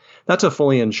that. That's a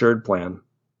fully insured plan.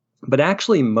 But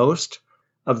actually, most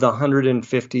of the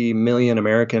 150 million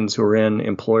Americans who are in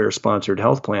employer-sponsored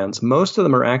health plans, most of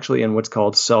them are actually in what's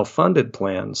called self-funded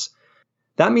plans.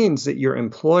 That means that your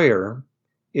employer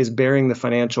is bearing the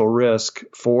financial risk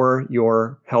for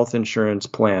your health insurance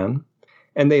plan,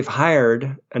 and they've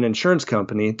hired an insurance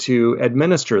company to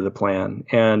administer the plan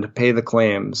and pay the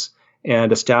claims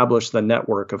and establish the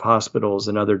network of hospitals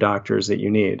and other doctors that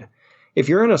you need. If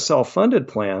you're in a self-funded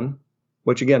plan,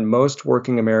 which again, most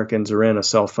working Americans are in a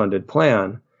self-funded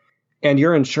plan, and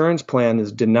your insurance plan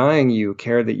is denying you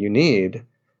care that you need,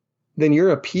 then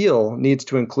your appeal needs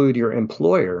to include your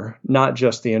employer, not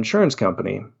just the insurance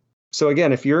company. So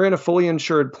again, if you're in a fully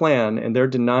insured plan and they're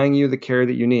denying you the care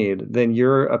that you need, then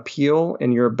your appeal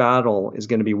and your battle is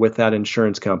going to be with that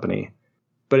insurance company.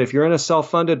 But if you're in a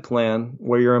self-funded plan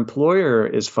where your employer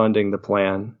is funding the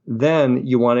plan, then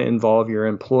you want to involve your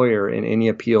employer in any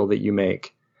appeal that you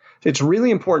make. It's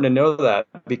really important to know that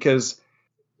because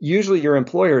usually your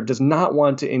employer does not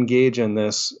want to engage in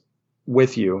this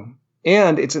with you.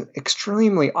 And it's an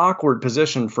extremely awkward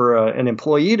position for an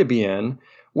employee to be in,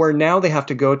 where now they have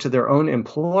to go to their own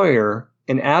employer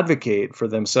and advocate for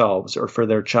themselves or for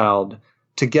their child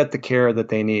to get the care that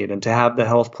they need and to have the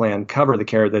health plan cover the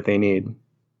care that they need.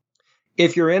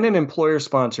 If you're in an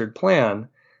employer-sponsored plan,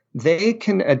 they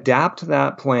can adapt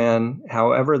that plan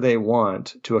however they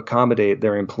want to accommodate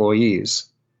their employees.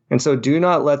 And so do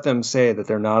not let them say that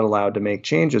they're not allowed to make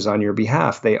changes on your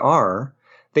behalf. They are.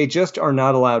 They just are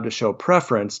not allowed to show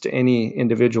preference to any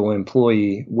individual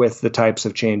employee with the types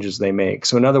of changes they make.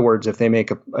 So in other words, if they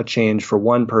make a change for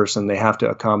one person, they have to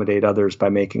accommodate others by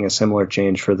making a similar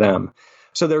change for them.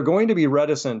 So they're going to be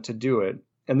reticent to do it.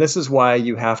 And this is why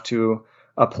you have to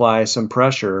apply some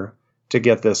pressure to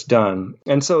get this done.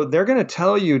 And so they're going to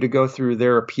tell you to go through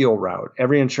their appeal route.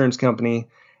 Every insurance company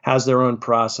has their own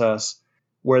process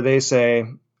where they say,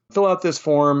 fill out this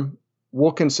form,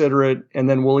 we'll consider it, and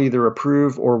then we'll either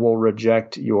approve or we'll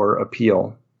reject your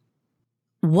appeal.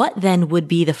 What then would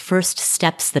be the first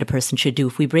steps that a person should do?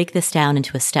 If we break this down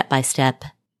into a step-by-step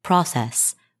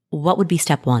process, what would be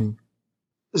step one?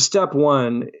 Step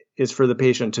one is for the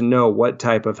patient to know what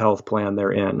type of health plan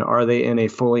they're in. Are they in a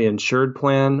fully insured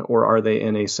plan or are they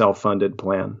in a self-funded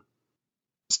plan?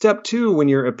 Step two, when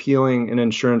you're appealing an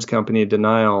insurance company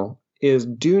denial, is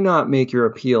do not make your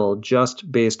appeal just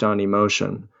based on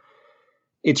emotion.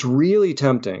 It's really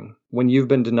tempting when you've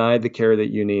been denied the care that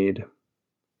you need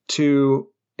to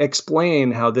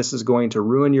explain how this is going to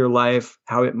ruin your life,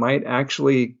 how it might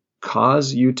actually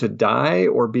cause you to die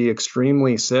or be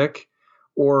extremely sick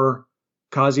or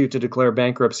cause you to declare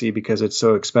bankruptcy because it's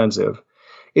so expensive.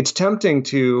 It's tempting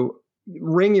to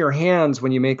wring your hands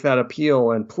when you make that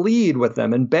appeal and plead with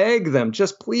them and beg them,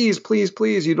 just please, please,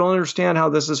 please, you don't understand how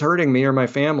this is hurting me or my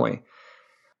family.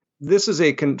 This is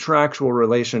a contractual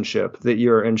relationship that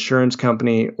your insurance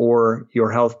company or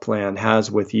your health plan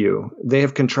has with you. They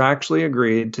have contractually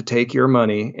agreed to take your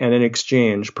money and in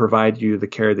exchange provide you the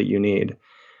care that you need.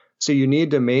 So you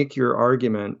need to make your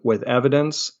argument with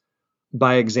evidence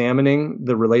by examining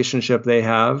the relationship they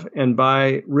have and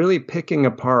by really picking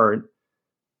apart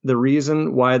the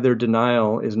reason why their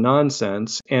denial is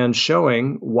nonsense and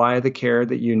showing why the care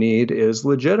that you need is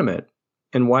legitimate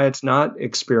and why it's not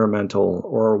experimental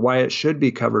or why it should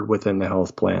be covered within the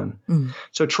health plan.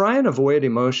 So try and avoid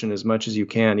emotion as much as you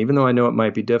can. Even though I know it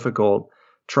might be difficult,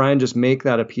 try and just make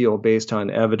that appeal based on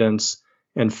evidence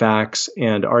and facts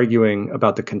and arguing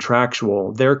about their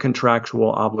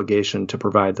contractual obligation to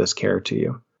provide this care to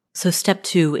you. So step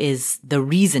two is the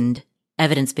reasoned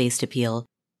evidence-based appeal.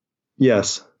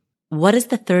 Yes. What is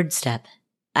the third step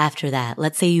after that?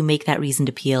 Let's say you make that reasoned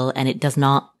appeal and it does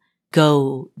not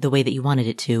go the way that you wanted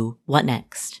it to. What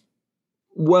next?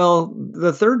 Well,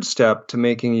 the third step to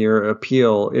making your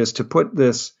appeal is to put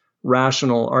this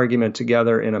rational argument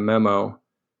together in a memo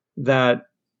that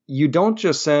you don't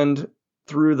just send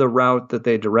through the route that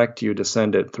they direct you to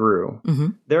send it through.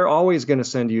 They're always going to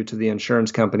send you to the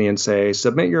insurance company and say,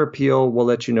 submit your appeal, we'll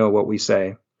let you know what we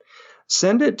say.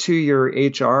 Send it to your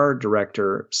HR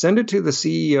director. Send it to the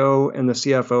CEO and the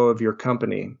CFO of your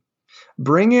company.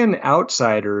 Bring in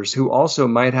outsiders who also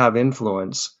might have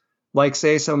influence, like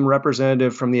say some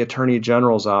representative from the Attorney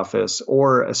General's office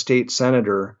or a state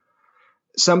senator,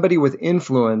 somebody with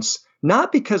influence,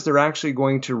 not because they're actually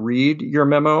going to read your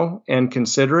memo and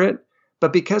consider it,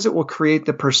 but because it will create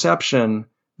the perception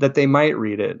that they might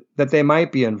read it, that they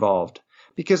might be involved.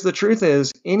 Because the truth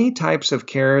is, any types of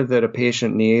care that a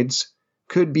patient needs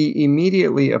could be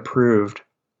immediately approved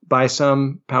by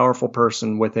some powerful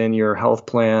person within your health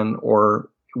plan or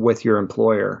with your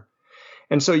employer.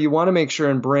 And so you want to make sure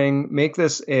and make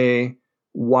this a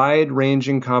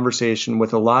wide-ranging conversation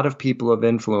with a lot of people of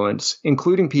influence,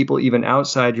 including people even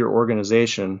outside your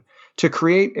organization, to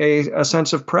create a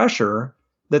sense of pressure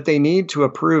that they need to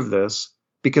approve this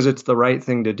because it's the right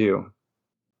thing to do.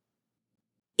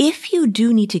 If you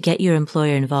do need to get your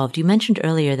employer involved, you mentioned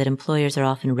earlier that employers are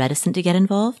often reticent to get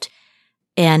involved,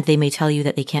 and they may tell you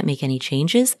that they can't make any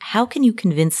changes. How can you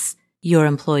convince your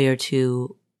employer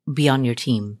to be on your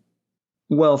team?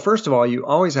 Well, first of all, you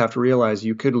always have to realize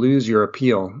you could lose your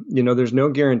appeal. There's no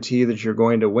guarantee that you're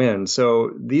going to win.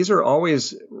 So these are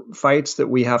always fights that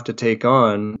we have to take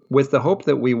on with the hope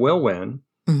that we will win.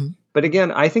 Mm-hmm. But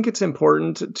again, I think it's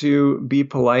important to be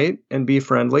polite and be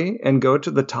friendly and go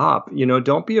to the top.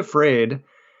 Don't be afraid.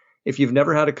 If you've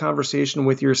never had a conversation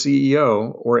with your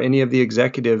CEO or any of the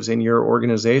executives in your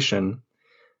organization,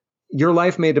 your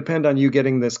life may depend on you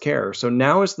getting this care. So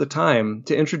now is the time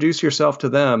to introduce yourself to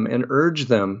them and urge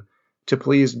them to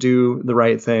please do the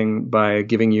right thing by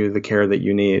giving you the care that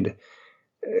you need.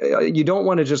 You don't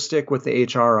want to just stick with the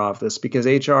HR office because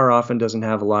HR often doesn't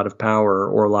have a lot of power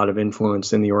or a lot of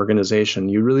influence in the organization.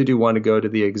 You really do want to go to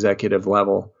the executive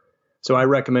level. So I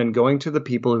recommend going to the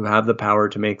people who have the power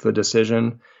to make the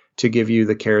decision to give you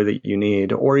the care that you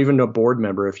need, or even a board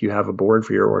member if you have a board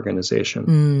for your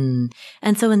organization.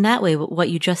 And so in that way, what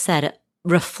you just said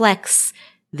reflects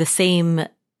the same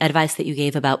advice that you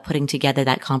gave about putting together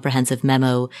that comprehensive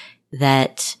memo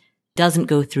that doesn't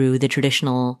go through the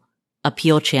traditional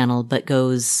appeal channel, but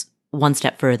goes one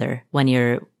step further when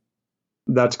you're...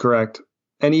 That's correct.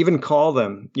 And even call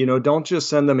them. Don't just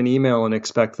send them an email and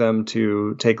expect them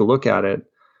to take a look at it.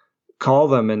 Call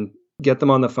them and get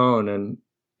them on the phone, and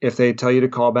if they tell you to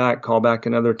call back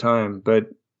another time,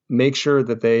 but make sure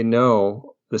that they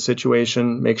know the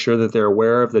situation, make sure that they're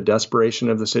aware of the desperation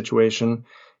of the situation,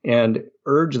 and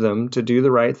urge them to do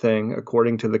the right thing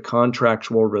according to the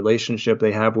contractual relationship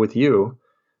they have with you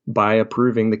by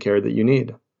approving the care that you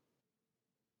need.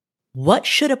 What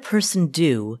should a person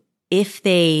do if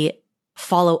they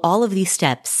follow all of these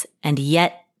steps and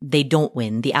yet they don't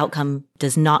win? The outcome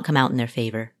does not come out in their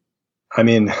favor. I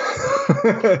mean...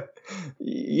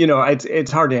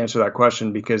 it's hard to answer that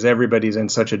question because everybody's in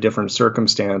such a different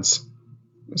circumstance.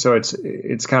 So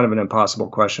it's kind of an impossible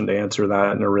question to answer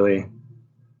that in a really,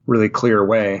 really clear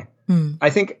way. I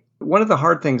think one of the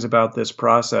hard things about this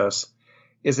process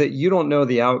is that you don't know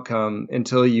the outcome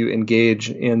until you engage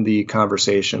in the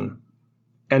conversation.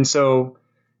 And so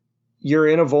you're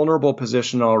in a vulnerable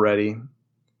position already.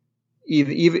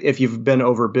 Even if you've been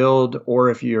overbilled or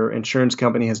if your insurance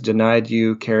company has denied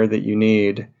you care that you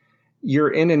need,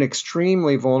 you're in an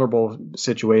extremely vulnerable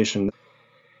situation.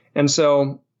 And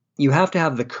so you have to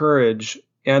have the courage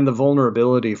and the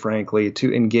vulnerability, frankly,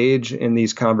 to engage in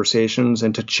these conversations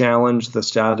and to challenge the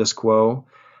status quo.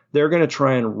 They're going to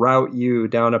try and route you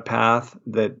down a path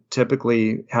that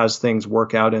typically has things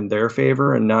work out in their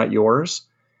favor and not yours.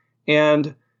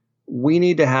 And we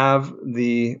need to have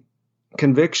the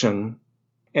conviction.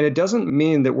 And it doesn't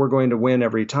mean that we're going to win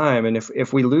every time. And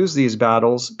if we lose these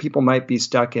battles, people might be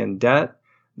stuck in debt.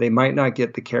 They might not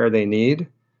get the care they need.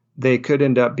 They could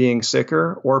end up being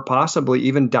sicker or possibly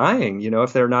even dying,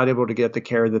 if they're not able to get the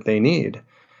care that they need.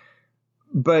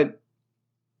 But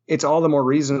it's all the more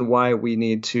reason why we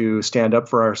need to stand up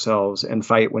for ourselves and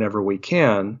fight whenever we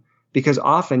can, because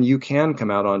often you can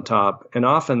come out on top, and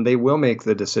often they will make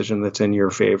the decision that's in your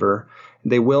favor.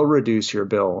 They will reduce your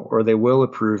bill, or they will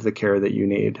approve the care that you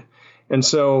need. And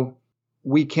so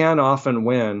we can often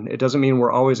win. It doesn't mean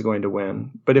we're always going to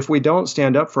win. But if we don't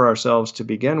stand up for ourselves to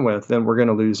begin with, then we're going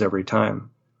to lose every time.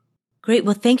 Great.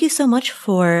 Well, thank you so much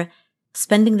for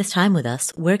spending this time with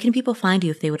us. Where can people find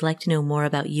you if they would like to know more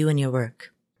about you and your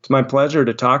work? It's my pleasure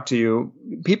to talk to you.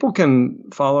 People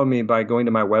can follow me by going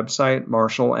to my website,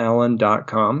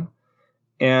 marshallallen.com.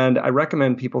 And I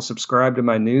recommend people subscribe to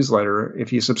my newsletter.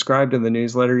 If you subscribe to the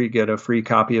newsletter, you get a free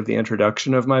copy of the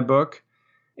introduction of my book.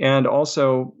 And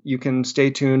also, you can stay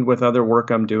tuned with other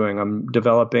work I'm doing. I'm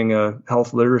developing a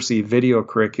health literacy video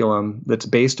curriculum that's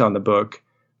based on the book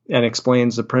and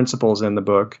explains the principles in the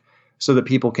book so that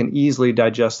people can easily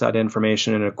digest that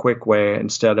information in a quick way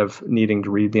instead of needing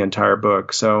to read the entire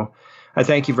book. So I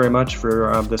thank you very much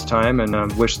for this time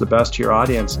and wish the best to your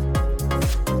audience.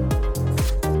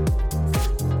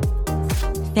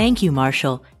 Thank you,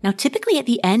 Marshall. Now, typically at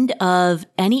the end of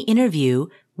any interview,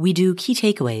 we do key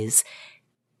takeaways.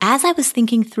 As I was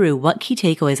thinking through what key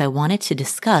takeaways I wanted to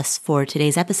discuss for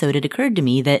today's episode, it occurred to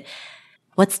me that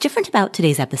what's different about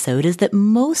today's episode is that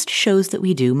most shows that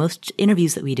we do, most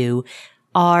interviews that we do,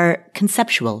 are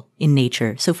conceptual in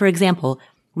nature. So, for example,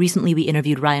 recently we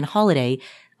interviewed Ryan Holiday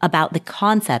about the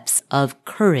concepts of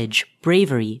courage,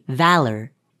 bravery,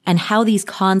 valor, and how these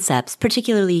concepts,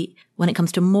 particularly when it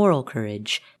comes to moral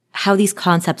courage, how these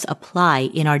concepts apply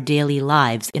in our daily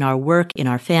lives, in our work, in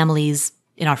our families,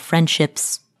 in our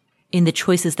friendships, in the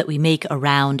choices that we make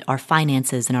around our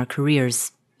finances and our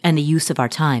careers and the use of our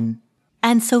time.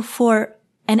 And so for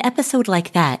an episode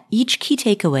like that, each key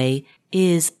takeaway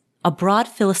is a broad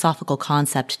philosophical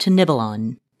concept to nibble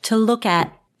on, to look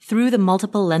at through the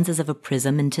multiple lenses of a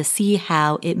prism and to see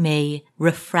how it may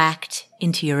refract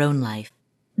into your own life.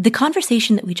 The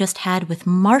conversation that we just had with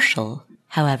Marshall,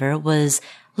 however, was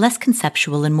less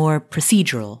conceptual and more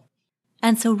procedural.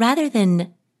 And so rather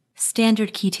than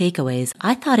standard key takeaways,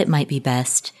 I thought it might be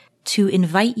best to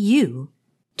invite you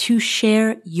to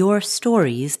share your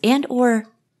stories and or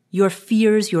your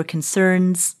fears, your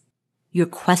concerns, your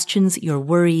questions, your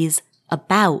worries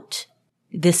about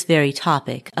this very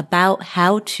topic, about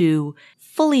how to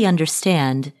fully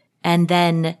understand and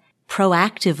then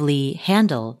proactively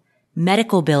handle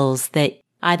medical bills that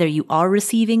either you are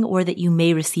receiving or that you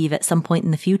may receive at some point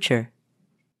in the future.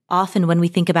 Often when we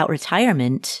think about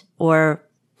retirement or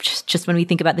just when we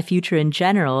think about the future in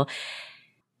general,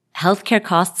 healthcare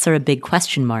costs are a big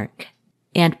question mark.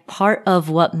 And part of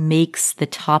what makes the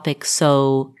topic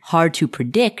so hard to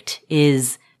predict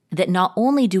is that not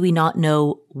only do we not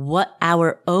know what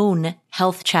our own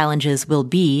health challenges will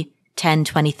be 10,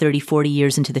 20, 30, 40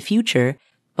 years into the future,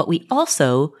 but we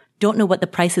also don't know what the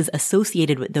prices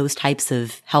associated with those types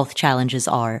of health challenges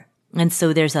are. And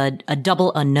so there's a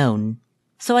double unknown.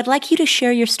 So I'd like you to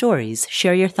share your stories,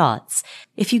 share your thoughts.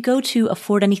 If you go to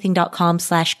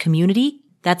affordanything.com/community,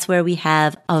 that's where we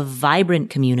have a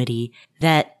vibrant community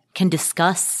that can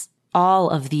discuss all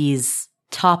of these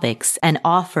topics and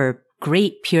offer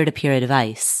great peer-to-peer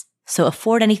advice. So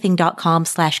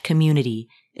affordanything.com/community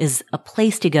is a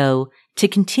place to go to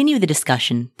continue the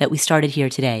discussion that we started here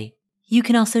today. You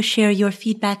can also share your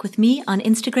feedback with me on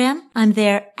Instagram. I'm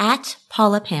there at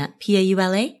Paula Pant,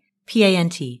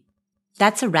 PaulaPant.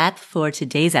 That's a wrap for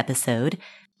today's episode.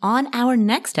 On our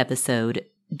next episode,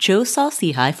 Joe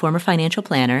Saul-Sehy, former financial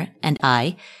planner, and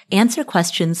I answer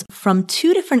questions from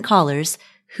two different callers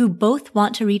who both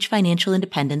want to reach financial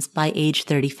independence by age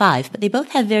 35, but they both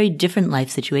have very different life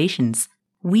situations.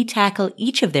 We tackle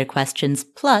each of their questions,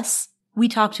 plus we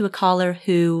talk to a caller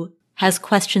who has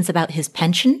questions about his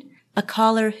pension, a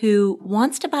caller who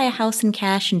wants to buy a house in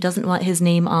cash and doesn't want his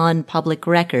name on public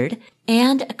record,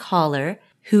 and a caller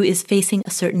who is facing a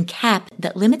certain cap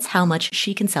that limits how much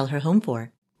she can sell her home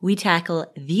for. We tackle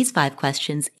these 5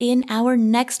 questions in our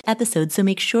next episode, so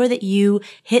make sure that you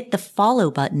hit the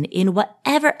follow button in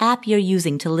whatever app you're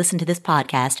using to listen to this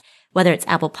podcast, whether it's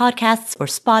Apple Podcasts or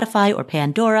Spotify or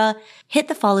Pandora. Hit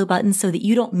the follow button so that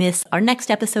you don't miss our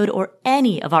next episode or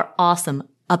any of our awesome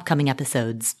upcoming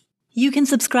episodes. You can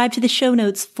subscribe to the show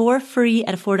notes for free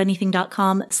at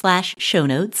affordanything.com/show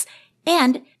notes.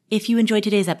 And if you enjoyed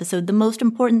today's episode, the most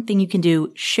important thing you can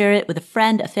do, share it with a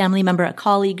friend, a family member, a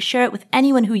colleague, share it with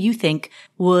anyone who you think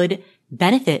would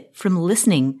benefit from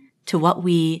listening to what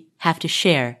we have to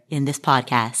share in this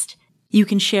podcast. You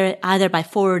can share it either by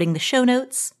forwarding the show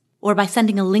notes or by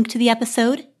sending a link to the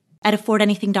episode at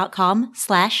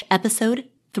affordanything.com/episode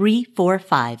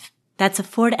 345. That's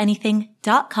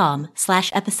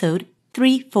affordanything.com/episode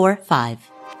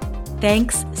 345.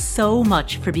 Thanks so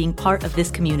much for being part of this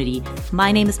community.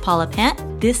 My name is Paula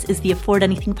Pant. This is the Afford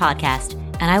Anything podcast,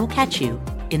 and I will catch you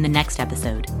in the next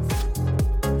episode.